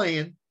nobody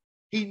playing.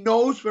 He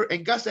knows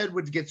and Gus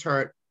Edwards gets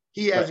hurt.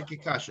 He has a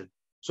concussion.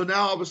 So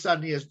now all of a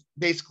sudden he has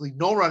basically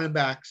no running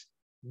backs,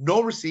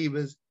 no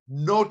receivers,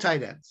 no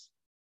tight ends,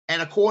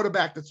 and a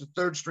quarterback that's a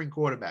third string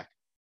quarterback.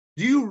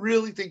 Do you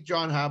really think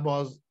John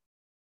Harbaugh's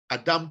a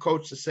dumb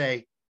coach to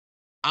say,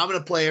 I'm going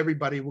to play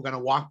everybody, we're going to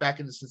walk back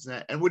into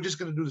Cincinnati, and we're just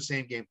going to do the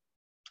same game?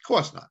 Of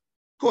course not.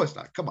 Of course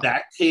not. Come on.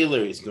 Zach Taylor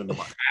is going to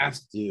have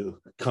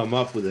to come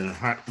up with an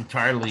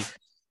entirely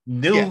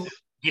new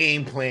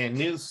game plan,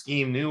 new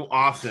scheme, new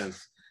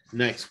offense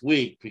next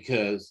week,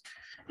 because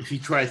if he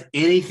tries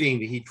anything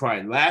that he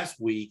tried last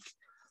week,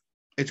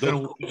 it's not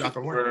going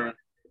to work.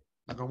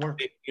 Not going to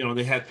work.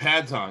 They had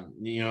pads on.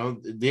 They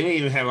didn't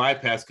even have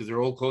iPads because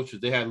they're old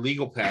coaches. They had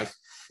legal pads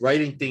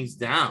writing things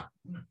down.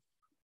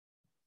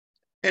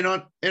 And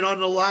on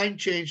the line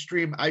change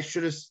stream, I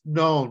should have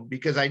known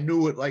because I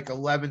knew at like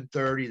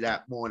 11:30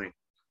 that morning.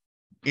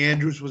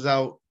 Andrews was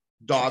out,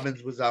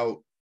 Dobbins was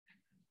out,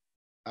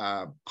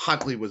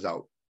 Huntley was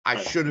out. I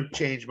should have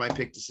changed my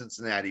pick to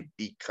Cincinnati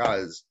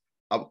because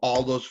of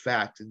all those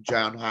facts and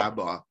John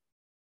Harbaugh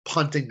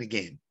punting the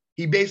game.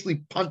 He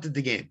basically punted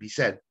the game. He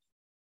said,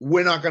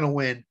 we're not going to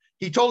win.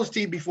 He told his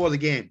team before the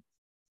game,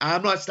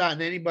 I'm not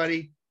starting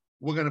anybody.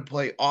 We're going to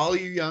play all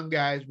you young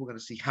guys. We're going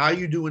to see how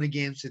you do in a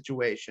game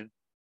situation.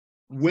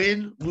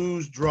 Win,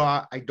 lose,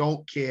 draw. I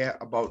don't care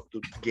about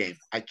the game.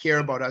 I care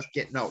about us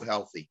getting out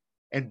healthy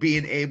and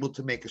being able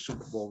to make a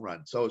Super Bowl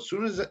run. So as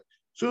soon as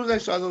I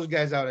saw those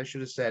guys out, I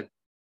should have said,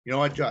 you know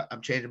what, John,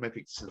 I'm changing my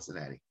pick to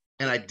Cincinnati.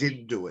 And I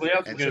didn't do it.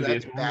 And so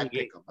that's a bad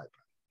pick on my part.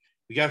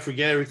 We got to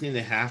forget everything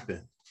that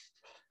happened.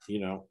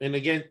 And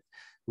again,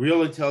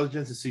 real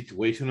intelligence is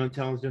situational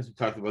intelligence. We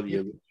talked about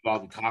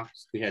the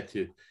cops. We had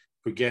to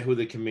forget who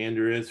the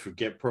commander is,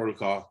 forget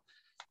protocol,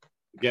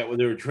 forget what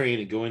they were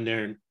trained, and go in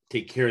there and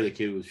take care of the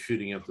kid who was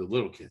shooting up the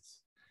little kids.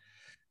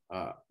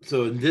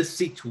 So in this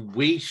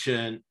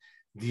situation,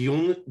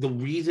 the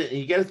reason, and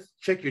you got to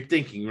check your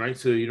thinking, right?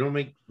 So you don't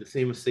make the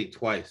same mistake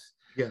twice.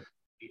 Yeah.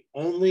 The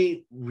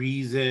only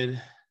reason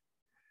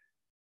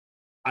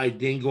I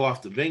didn't go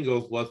off the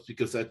Bengals was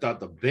because I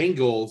thought the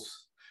Bengals,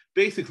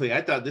 basically,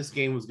 I thought this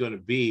game was going to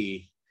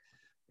be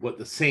what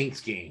the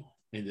Saints game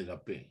ended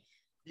up being.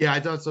 Yeah, I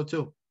thought so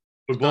too.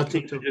 But both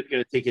teams are just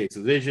going to take a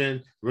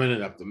division, run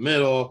it up the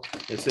middle,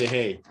 and say,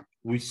 hey,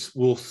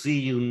 we'll see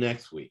you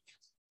next week.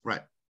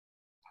 Right.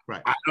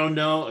 I don't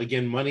know.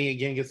 Again, money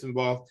again gets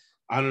involved.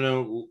 I don't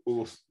know.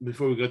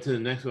 Before we go to the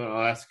next one,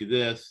 I'll ask you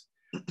this.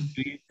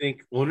 Do you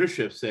think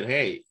ownership said,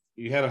 hey,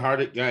 you had a heart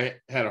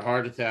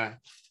attack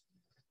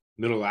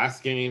middle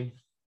last game?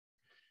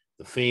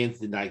 The fans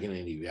did not get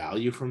any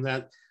value from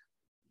that.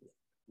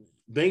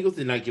 Bengals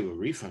did not give a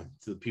refund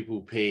to the people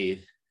who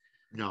paid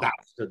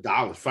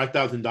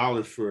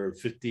 $5,000 for a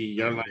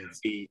 50-yard line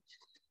seat.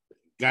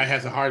 Guy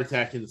has a heart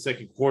attack in the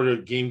second quarter,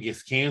 game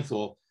gets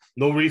canceled,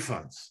 no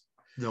refunds.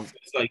 No.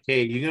 It's like,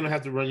 hey, you're going to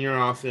have to run your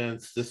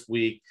offense this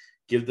week,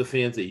 give the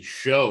fans a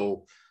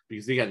show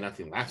because they got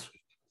nothing last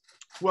week.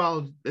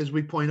 Well, as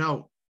we point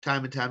out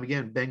time and time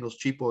again, Bengals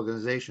cheap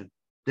organization.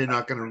 They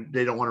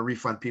don't want to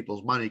refund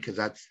people's money because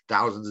that's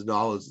thousands of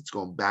dollars that's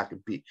going back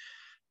and be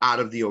out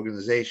of the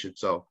organization.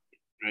 So,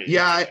 Right.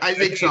 yeah, I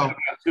think so.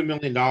 $2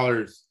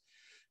 million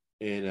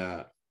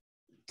in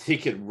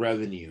ticket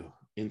revenue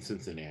in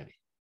Cincinnati.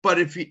 But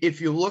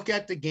if you look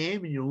at the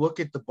game and you look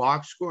at the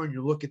box score and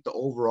you look at the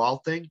overall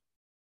thing,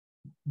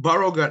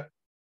 Burrow got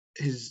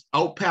his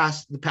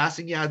the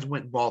passing yards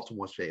went in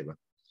Baltimore's favor.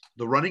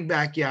 The running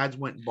back yards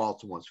went in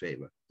Baltimore's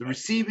favor. The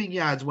receiving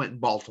yards went in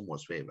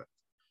Baltimore's favor.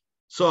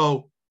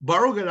 So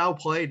Burrow got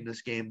outplayed in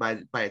this game by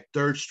a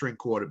third string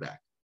quarterback.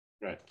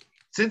 Right.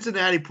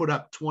 Cincinnati put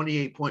up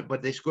 28 points,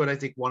 but they scored, I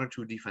think, 1 or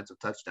 2 defensive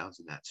touchdowns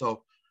in that.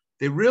 So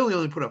they really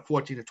only put up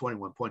 14 to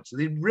 21 points. So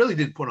they really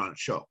did put on a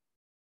show.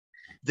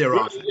 Their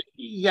offense.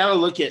 You got to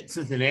look at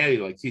Cincinnati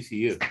like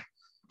TCU.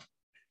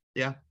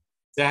 Yeah.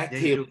 Zach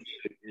Taylor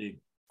did an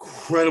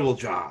incredible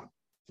job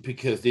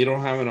because they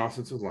don't have an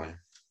offensive line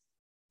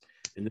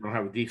and they don't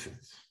have a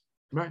defense.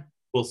 Right.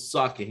 Will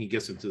suck and he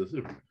gets into the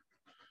Super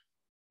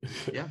Bowl.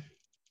 Yeah.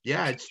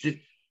 Yeah. It's just,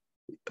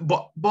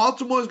 but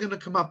Baltimore's going to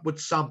come up with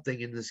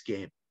something in this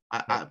game.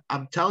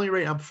 I'm telling you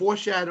right now, I'm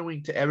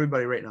foreshadowing to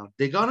everybody right now.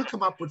 They're going to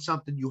come up with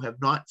something you have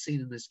not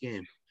seen in this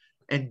game.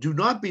 And do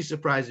not be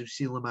surprised if you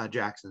see Lamar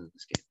Jackson in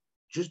this game.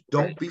 Just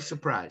don't be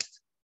surprised.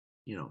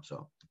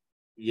 So.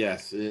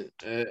 Yes.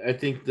 I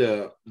think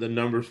the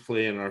numbers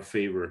play in our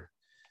favor.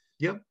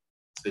 Yep.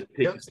 So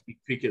take a sneak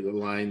peek at the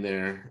line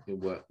there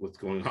and what's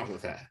going on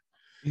with that.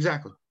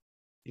 Exactly.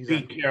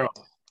 Pete Carroll,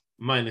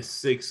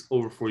 -6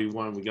 over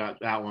 41. We got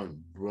that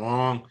one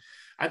wrong.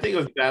 I think it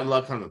was bad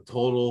luck on the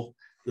total.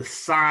 The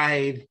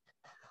side,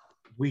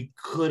 we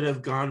could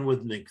have gone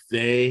with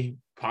McVay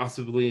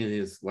possibly in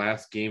his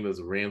last game as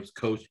a Rams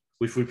coach,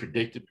 which we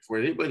predicted before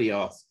anybody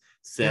else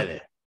said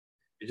it.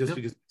 It's just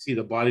because you see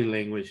the body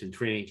language in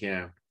training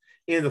camp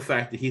and the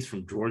fact that he's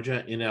from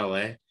Georgia in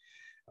LA.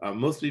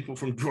 Most people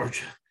from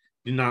Georgia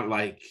do not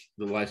like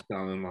the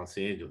lifestyle in Los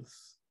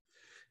Angeles.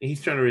 And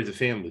he's trying to raise a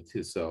family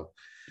too. So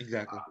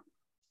exactly.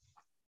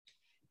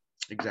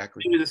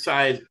 Maybe the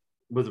side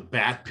was a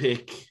bad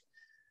pick.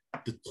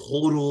 The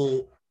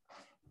total,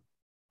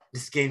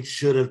 this game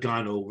should have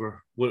gone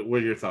over. What are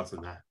your thoughts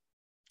on that?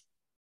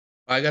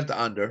 I got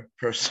the under,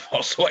 first of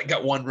all, so I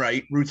got one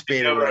right. Ruth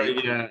Bader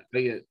right. Yeah,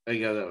 I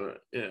got that right.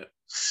 Yeah.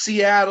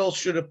 Seattle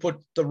should have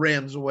put the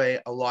Rams away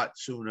a lot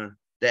sooner.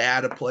 They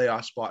had a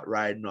playoff spot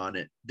riding on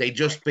it. They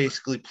just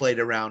basically played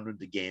around with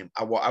the game.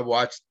 I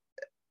watched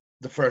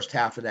the first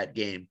half of that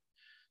game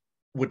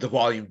with the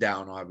volume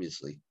down,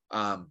 obviously.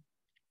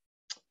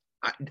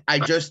 I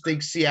just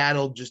think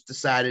Seattle just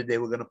decided they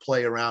were going to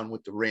play around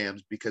with the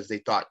Rams because they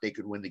thought they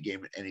could win the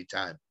game at any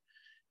time.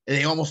 And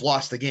they almost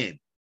lost the game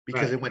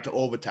because it went to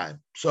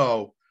overtime.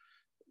 So,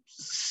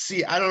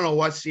 I don't know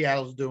what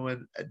Seattle's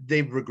doing.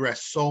 They've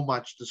regressed so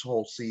much this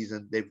whole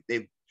season.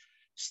 They've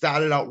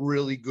started out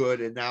really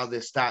good, and now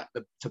they're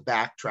starting to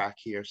backtrack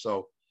here.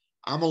 So,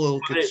 I'm a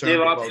little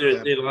concerned about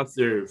them. They lost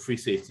their free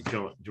safety,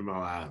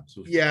 Jamal Adams.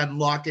 Yeah, and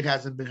Lockett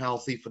hasn't been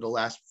healthy for the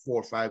last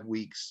 4 or 5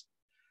 weeks.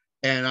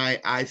 And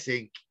I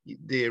think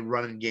the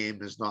running game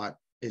has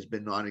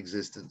been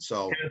non-existent.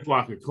 So Kenneth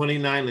Walker,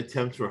 29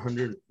 attempts for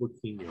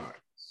 114 yards.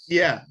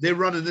 Yeah, they're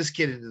running this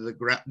kid into the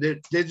ground. They're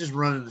just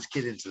running this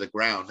kid into the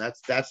ground.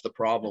 That's the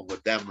problem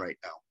with them right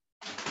now.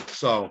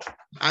 So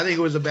I think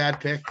it was a bad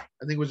pick.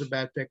 I think we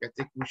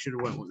should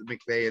have went with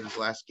McVay in his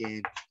last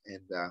game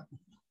and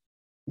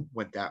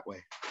went that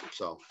way.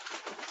 So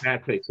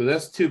bad pick. So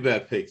that's 2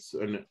 bad picks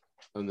on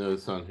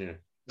those on here.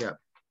 Yeah.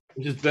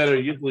 Which is better.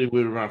 Usually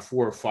we're around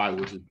 4 or 5,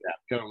 which is bad.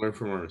 We gotta learn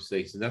from our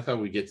mistakes, and that's how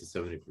we get to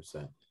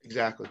 70%.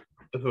 Exactly.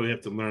 That's what we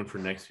have to learn for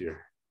next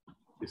year.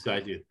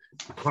 Besides you,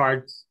 the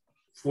Cards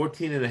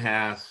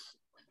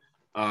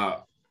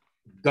 14.5,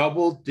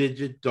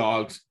 double-digit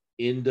dogs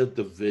in the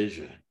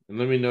division. And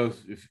let me know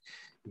if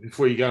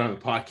before you got on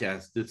the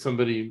podcast, did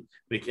somebody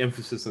make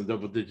emphasis on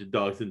double-digit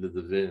dogs in the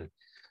division?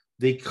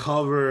 They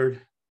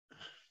covered.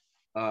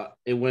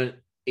 It went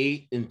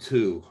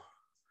 8-2.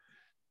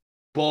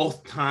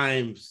 Both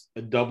times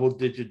a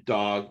double-digit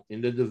dog in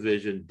the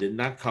division did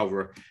not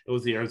cover. It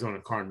was the Arizona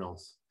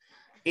Cardinals.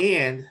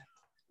 And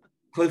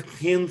Cliff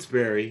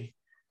Kingsbury,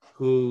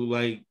 who,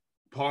 like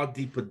Paul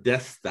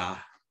DePodesta,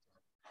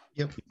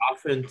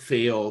 often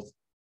failed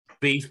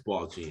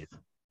baseball GM,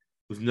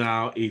 who's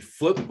now a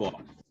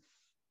football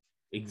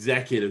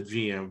executive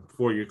GM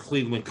for your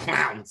Cleveland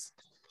Clowns.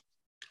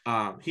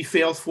 He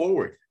fails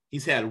forward.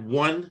 He's had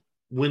 1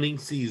 winning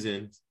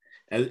season.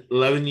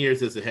 11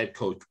 years as a head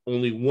coach,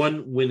 only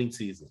 1 winning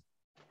season.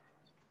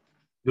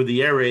 With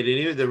the air raid, and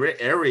even the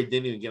air raid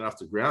didn't even get off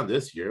the ground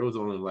this year. It was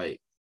only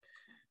like,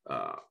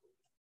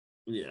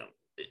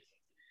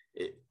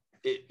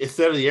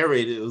 instead of the air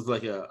raid, it was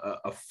like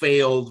a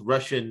failed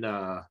Russian,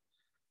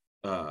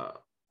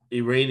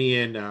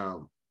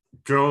 Iranian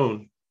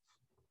drone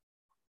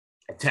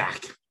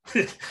attack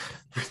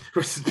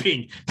versus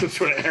being some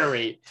sort of air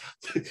raid.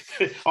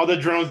 All the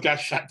drones got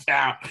shut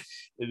down.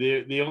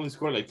 They only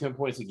scored like 10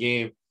 points a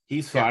game.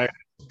 He's fired.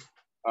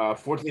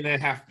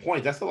 14.5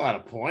 points. That's a lot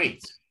of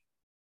points.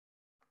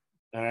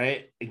 All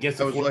right, against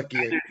I the was lucky.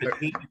 49ers, the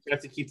team that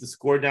has to keep the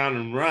score down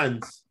and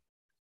runs.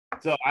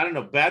 So I don't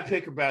know, bad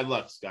pick or bad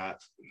luck,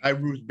 Scott. I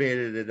Ruth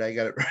baited it. I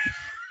got it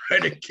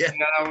right again.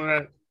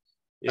 I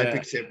Yeah.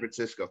 picked San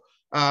Francisco.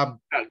 So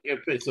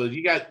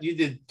you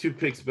did 2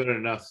 picks better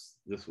than us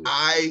this week. But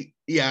I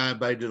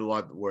did a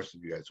lot worse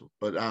than you guys.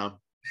 But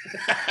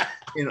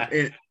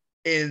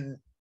and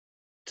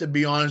to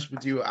be honest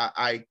with you,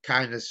 I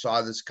kind of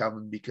saw this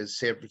coming because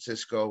San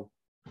Francisco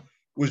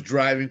was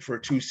driving for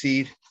a 2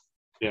 seed.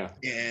 Yeah.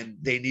 And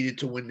they needed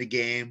to win the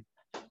game.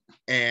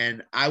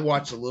 And I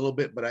watched a little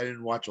bit, but I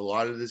didn't watch a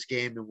lot of this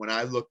game. And when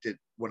I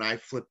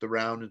flipped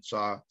around and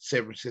saw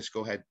San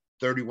Francisco had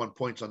 31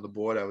 points on the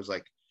board, I was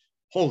like,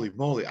 holy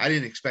moly, I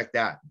didn't expect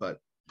that. But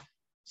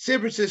San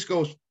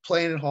Francisco's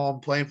playing at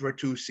home, playing for a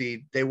 2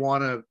 seed. They're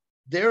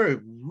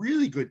a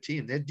really good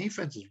team. Their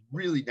defense is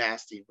really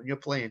nasty. When you're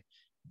playing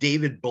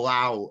David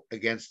Blau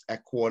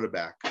at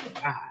quarterback,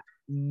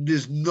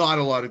 there's not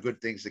a lot of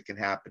good things that can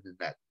happen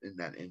in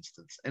that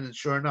instance. And then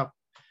sure enough,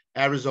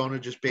 Arizona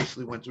just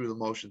basically went through the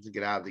motions and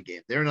get out of the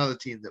game. They're another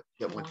team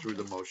that went through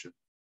the motion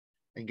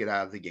and get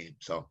out of the game.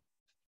 So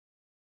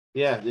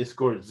yeah, they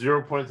scored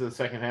 0 points in the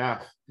second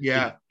half.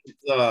 Yeah.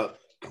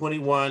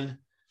 21-13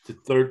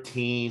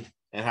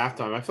 at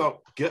halftime. I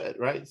felt good,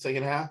 right?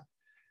 Second half.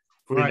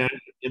 49ers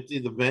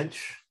emptied the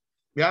bench.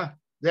 Yeah,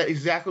 that's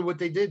exactly what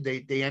they did.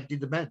 They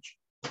emptied the bench.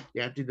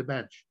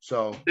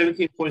 So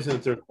 17 points in the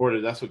third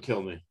quarter. That's what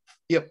killed me.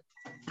 Yep.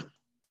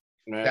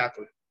 Right?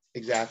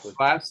 Exactly.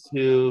 Last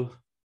 2,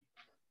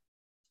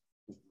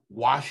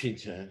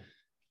 Washington.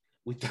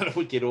 We thought it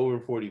would get over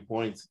 40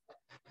 points.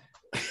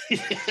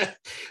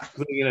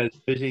 Looking at a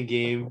division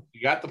game,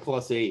 you got the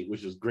 +8,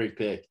 which was a great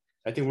pick.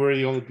 I think we're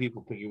the only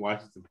people picking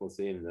Washington +8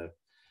 in that.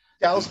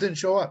 Dallas didn't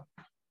show up.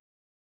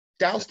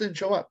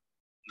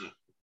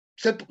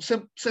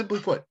 Simply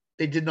put,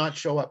 they did not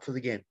show up for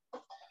the game.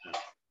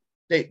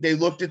 They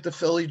looked at the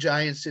Philly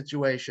Giants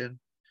situation.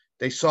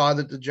 They saw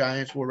that the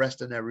Giants were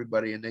resting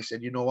everybody, and they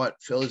said, you know what?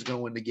 Philly's going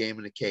to win the game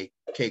in a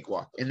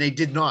cakewalk. And they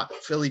did not.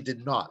 Philly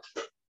did not.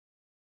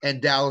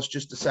 And Dallas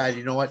just decided,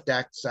 you know what?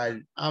 Dak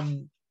decided,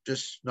 I'm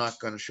just not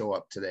going to show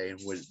up today, and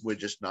we're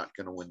just not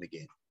going to win the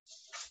game.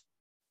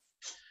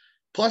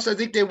 Plus, I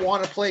think they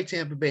want to play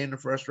Tampa Bay in the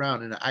first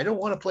round, and I don't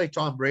want to play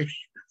Tom Brady in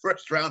the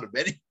first round of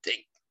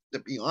anything, to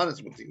be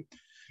honest with you.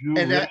 You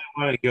really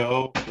want to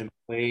go and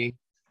play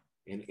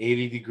in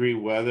 80-degree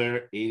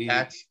weather,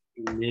 80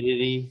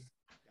 humidity.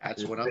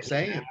 That's what I'm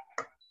saying.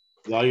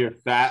 With all your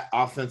fat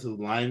offensive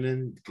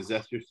linemen, because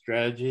that's your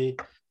strategy.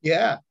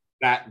 Yeah.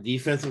 Fat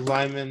defensive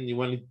linemen, you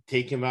want to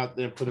take him out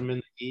there and put him in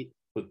the heat.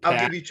 I'll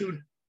give you two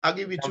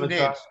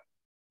names.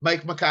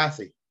 Mike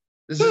McCarthy.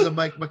 This is a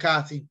Mike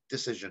McCarthy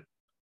decision,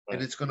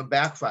 and it's going to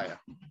backfire.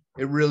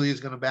 It really is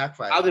going to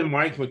backfire. How did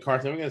Mike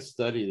McCarthy? I'm going to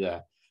study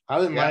that.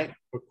 How did Mike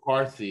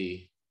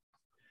McCarthy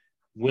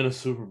win a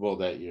Super Bowl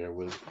that year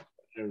with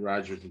Aaron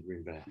Rodgers in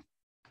Green Bay?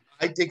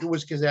 I think it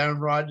was because Aaron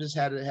Rodgers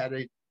had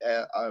a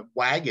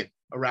wagon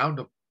around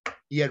him.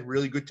 He had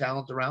really good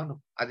talent around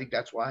him. I think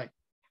that's why.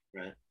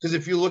 Right. Because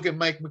if you look at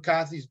Mike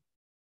McCarthy's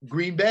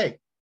Green Bay,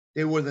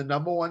 they were the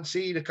number 1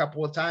 seed a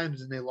couple of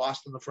times, and they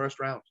lost in the first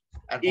round.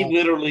 He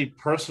literally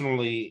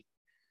personally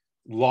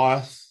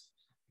lost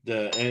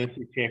the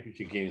NFC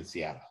Championship game in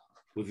Seattle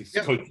with his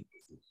coaching.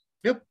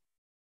 Yep.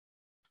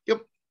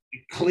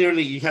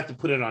 Clearly, you have to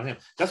put it on him.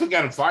 That's what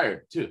got him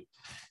fired, too,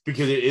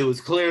 because it was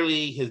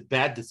clearly his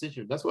bad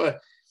decision. That's why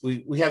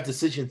we have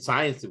decision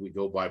science that we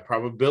go by,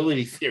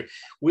 probability theory.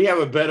 We have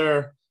a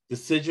better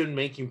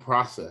decision-making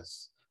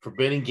process for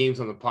betting games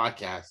on the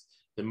podcast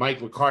than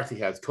Mike McCarthy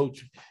has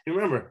coaching. And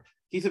remember,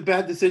 he's a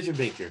bad decision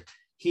maker.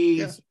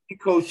 He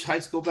coached high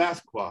school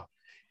basketball.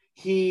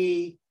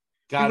 He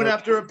went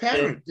after a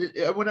parent.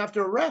 Went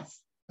after a ref.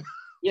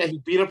 Yeah, he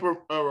beat up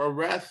a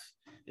ref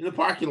in the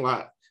parking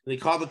lot. They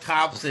called the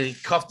cops and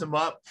cuffed him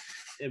up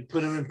and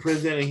put him in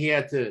prison, and he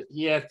had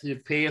to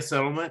pay a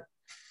settlement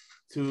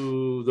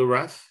to the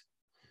ref.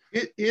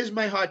 Here's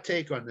my hot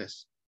take on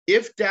this.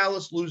 If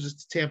Dallas loses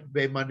to Tampa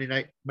Bay Monday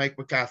night, Mike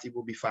McCarthy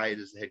will be fired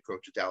as the head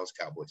coach of Dallas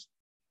Cowboys.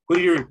 Who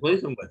do you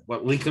replace him with?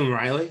 What, Lincoln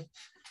Riley?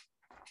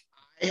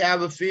 I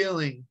have a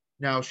feeling.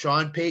 Now,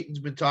 Sean Payton's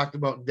been talked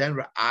about in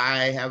Denver.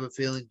 I have a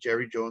feeling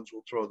Jerry Jones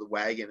will throw the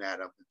wagon at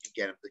him and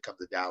get him to come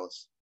to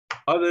Dallas.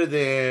 Other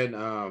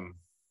than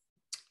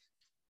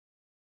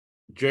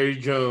Jerry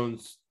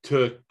Jones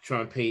took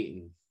Sean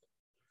Payton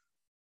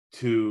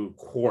to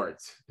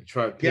court and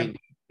Sean Payton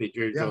paid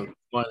Jerry Jones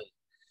money.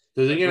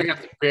 So they're going to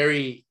have to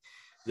bury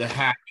the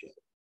hatchet.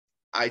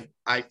 I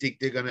think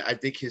they're going to – I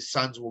think his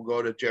sons will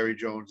go to Jerry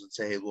Jones and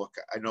say, hey, look,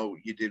 I know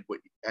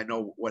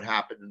what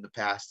happened in the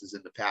past is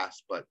in the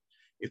past, but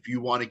if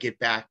you want to get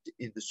back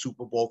in the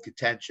Super Bowl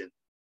contention,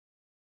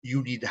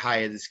 you need to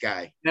hire this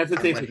guy. That's the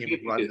thing. Let him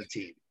run the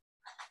team.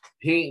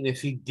 Payton,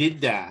 if he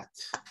did that,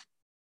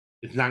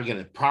 it's not going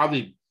to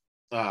probably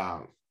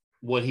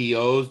what he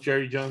owes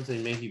Jerry Jones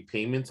and making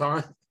payments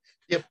on.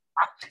 Yep.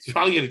 It's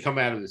probably going to come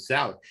out of his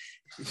salary.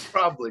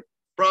 Probably.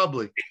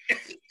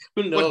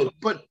 Who knows?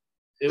 But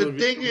the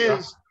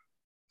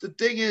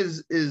thing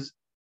is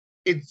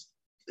it's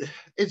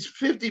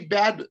 50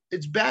 bad.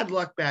 It's bad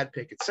luck, bad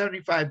pick. It's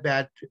 75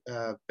 bad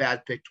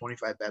pick,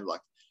 25 bad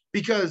luck,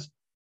 because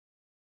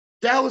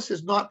Dallas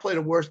has not played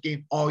a worse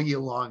game all year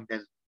long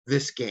than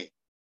this game.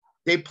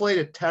 They played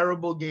a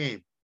terrible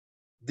game.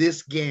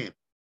 This game,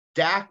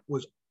 Dak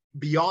was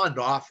beyond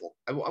awful.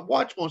 I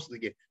watched most of the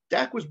game.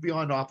 Dak was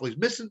beyond awful. He's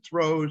missing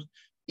throws,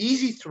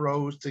 easy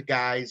throws to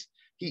guys.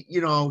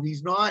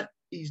 He's not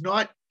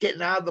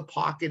getting out of the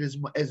pocket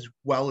as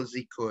well as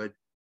he could.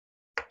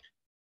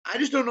 I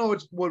just don't know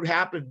what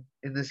happened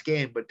in this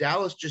game, but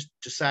Dallas just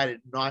decided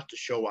not to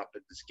show up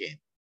in this game.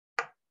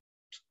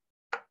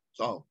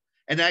 So,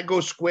 and that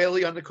goes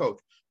squarely on the coach.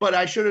 But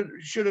I should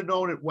have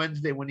known it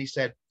Wednesday when he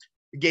said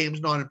the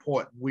game's not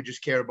important. We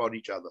just care about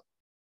each other.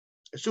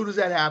 As soon as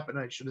that happened,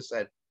 I should have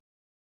said,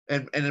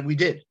 and then we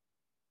did.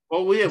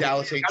 Well,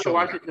 Dallas ain't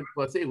showing up.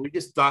 We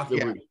just thought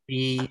there would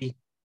be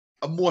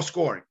more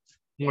scoring,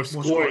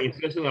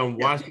 especially on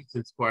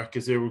Washington's part,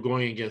 because they were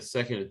going against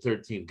second and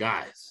third team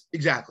guys.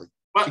 Exactly.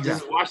 But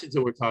this is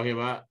Washington we're talking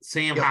about.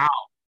 Sam Howell.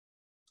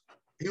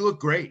 He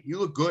looked great. He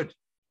looked good.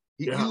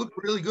 He looked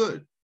really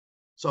good.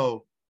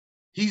 So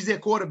he's their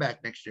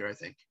quarterback next year, I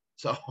think.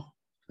 So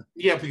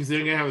yeah, because they're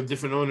gonna have a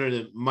different owner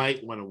that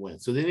might want to win.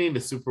 So they need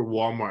a super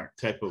Walmart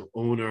type of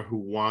owner who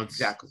wants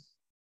exactly.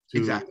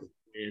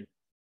 win.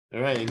 All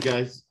right, and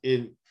guys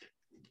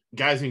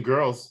and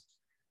girls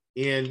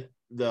in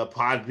the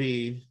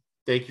Podbean,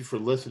 thank you for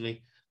listening.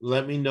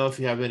 Let me know if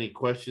you have any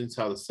questions,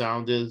 how the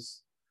sound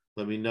is.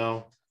 Let me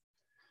know.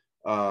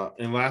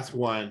 And last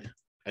one,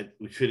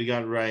 we should have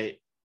got it right.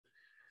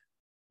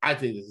 I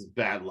think this is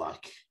bad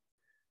luck.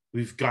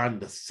 We've gotten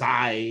the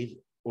side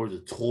or the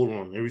total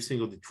on every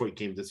single Detroit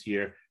game this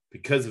year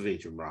because of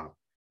Adrian Brown,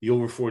 the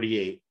over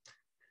 48.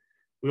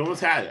 We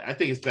almost had it. I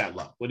think it's bad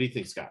luck. What do you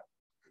think, Scott?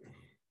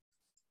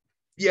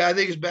 Yeah, I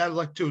think it's bad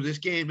luck too. This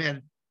game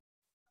had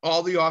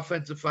all the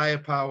offensive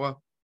firepower,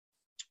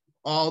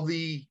 all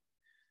the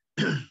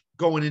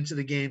going into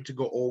the game to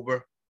go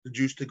over, the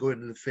juice to go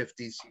into the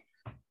 50s.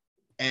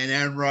 And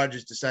Aaron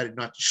Rodgers decided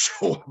not to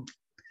show up.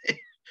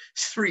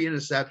 3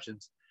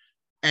 interceptions.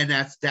 And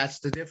that's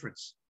the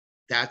difference.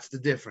 That's the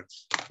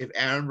difference. If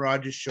Aaron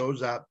Rodgers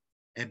shows up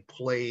and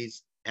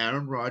plays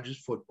Aaron Rodgers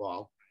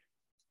football,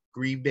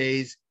 Green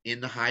Bay's in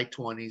the high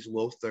 20s,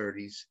 low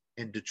 30s,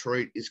 and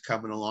Detroit is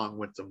coming along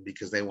with them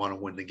because they want to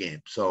win the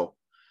game. So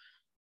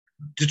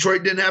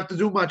Detroit didn't have to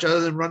do much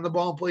other than run the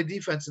ball and play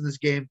defense in this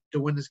game to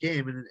win this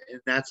game. And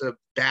that's a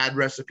bad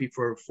recipe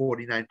for a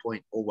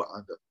 49-point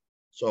over-under.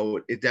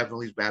 So it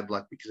definitely is bad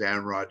luck because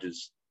Aaron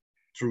Rodgers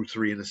threw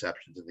 3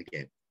 interceptions in the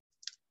game.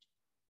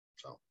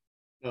 So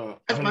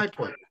that's my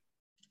point.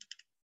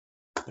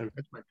 That's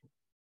my point.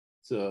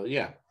 So,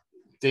 yeah.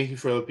 Thank you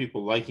for other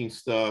people liking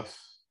stuff,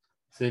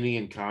 sending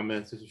in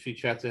comments. There's a few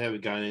chats I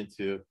haven't gotten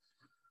into.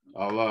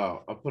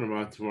 I'll put them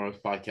on tomorrow's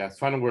podcast.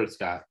 Final word,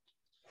 Scott.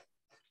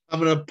 I'm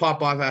going to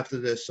pop off after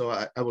this, so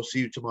I will see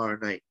you tomorrow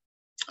night,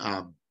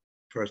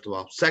 first of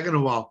all. Second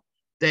of all,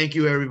 thank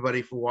you,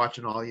 everybody, for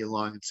watching all year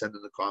long and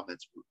sending the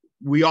comments.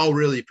 We all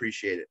really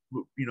appreciate it.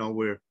 You know,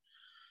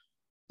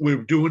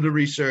 we're doing the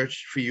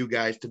research for you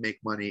guys to make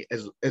money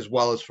as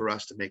well as for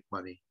us to make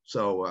money.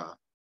 So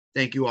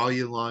thank you all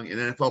year long. And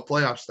NFL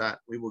playoffs start.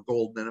 We were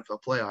golden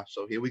NFL playoffs.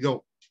 So here we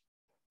go.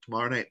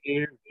 Tomorrow night.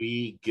 Here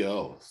we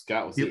go.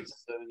 Scott was at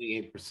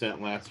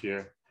 78% last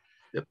year.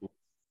 Yep.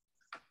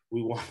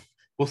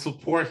 We'll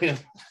support him.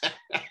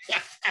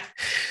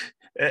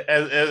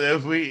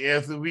 As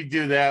we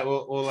do that,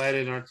 we'll add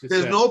in our 2 cents.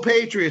 There's no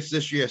Patriots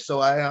this year,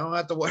 so I don't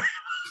have to worry.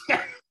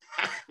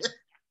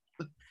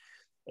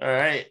 All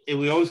right, and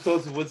we always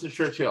close with Winston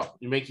Churchill.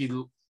 You make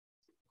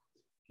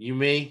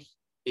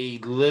a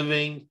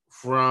living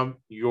from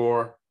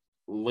your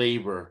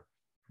labor,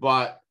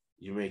 but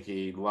you make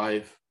a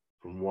life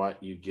from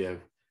what you give.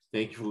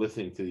 Thank you for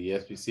listening to the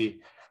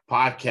SBC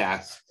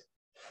Podcast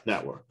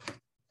Network.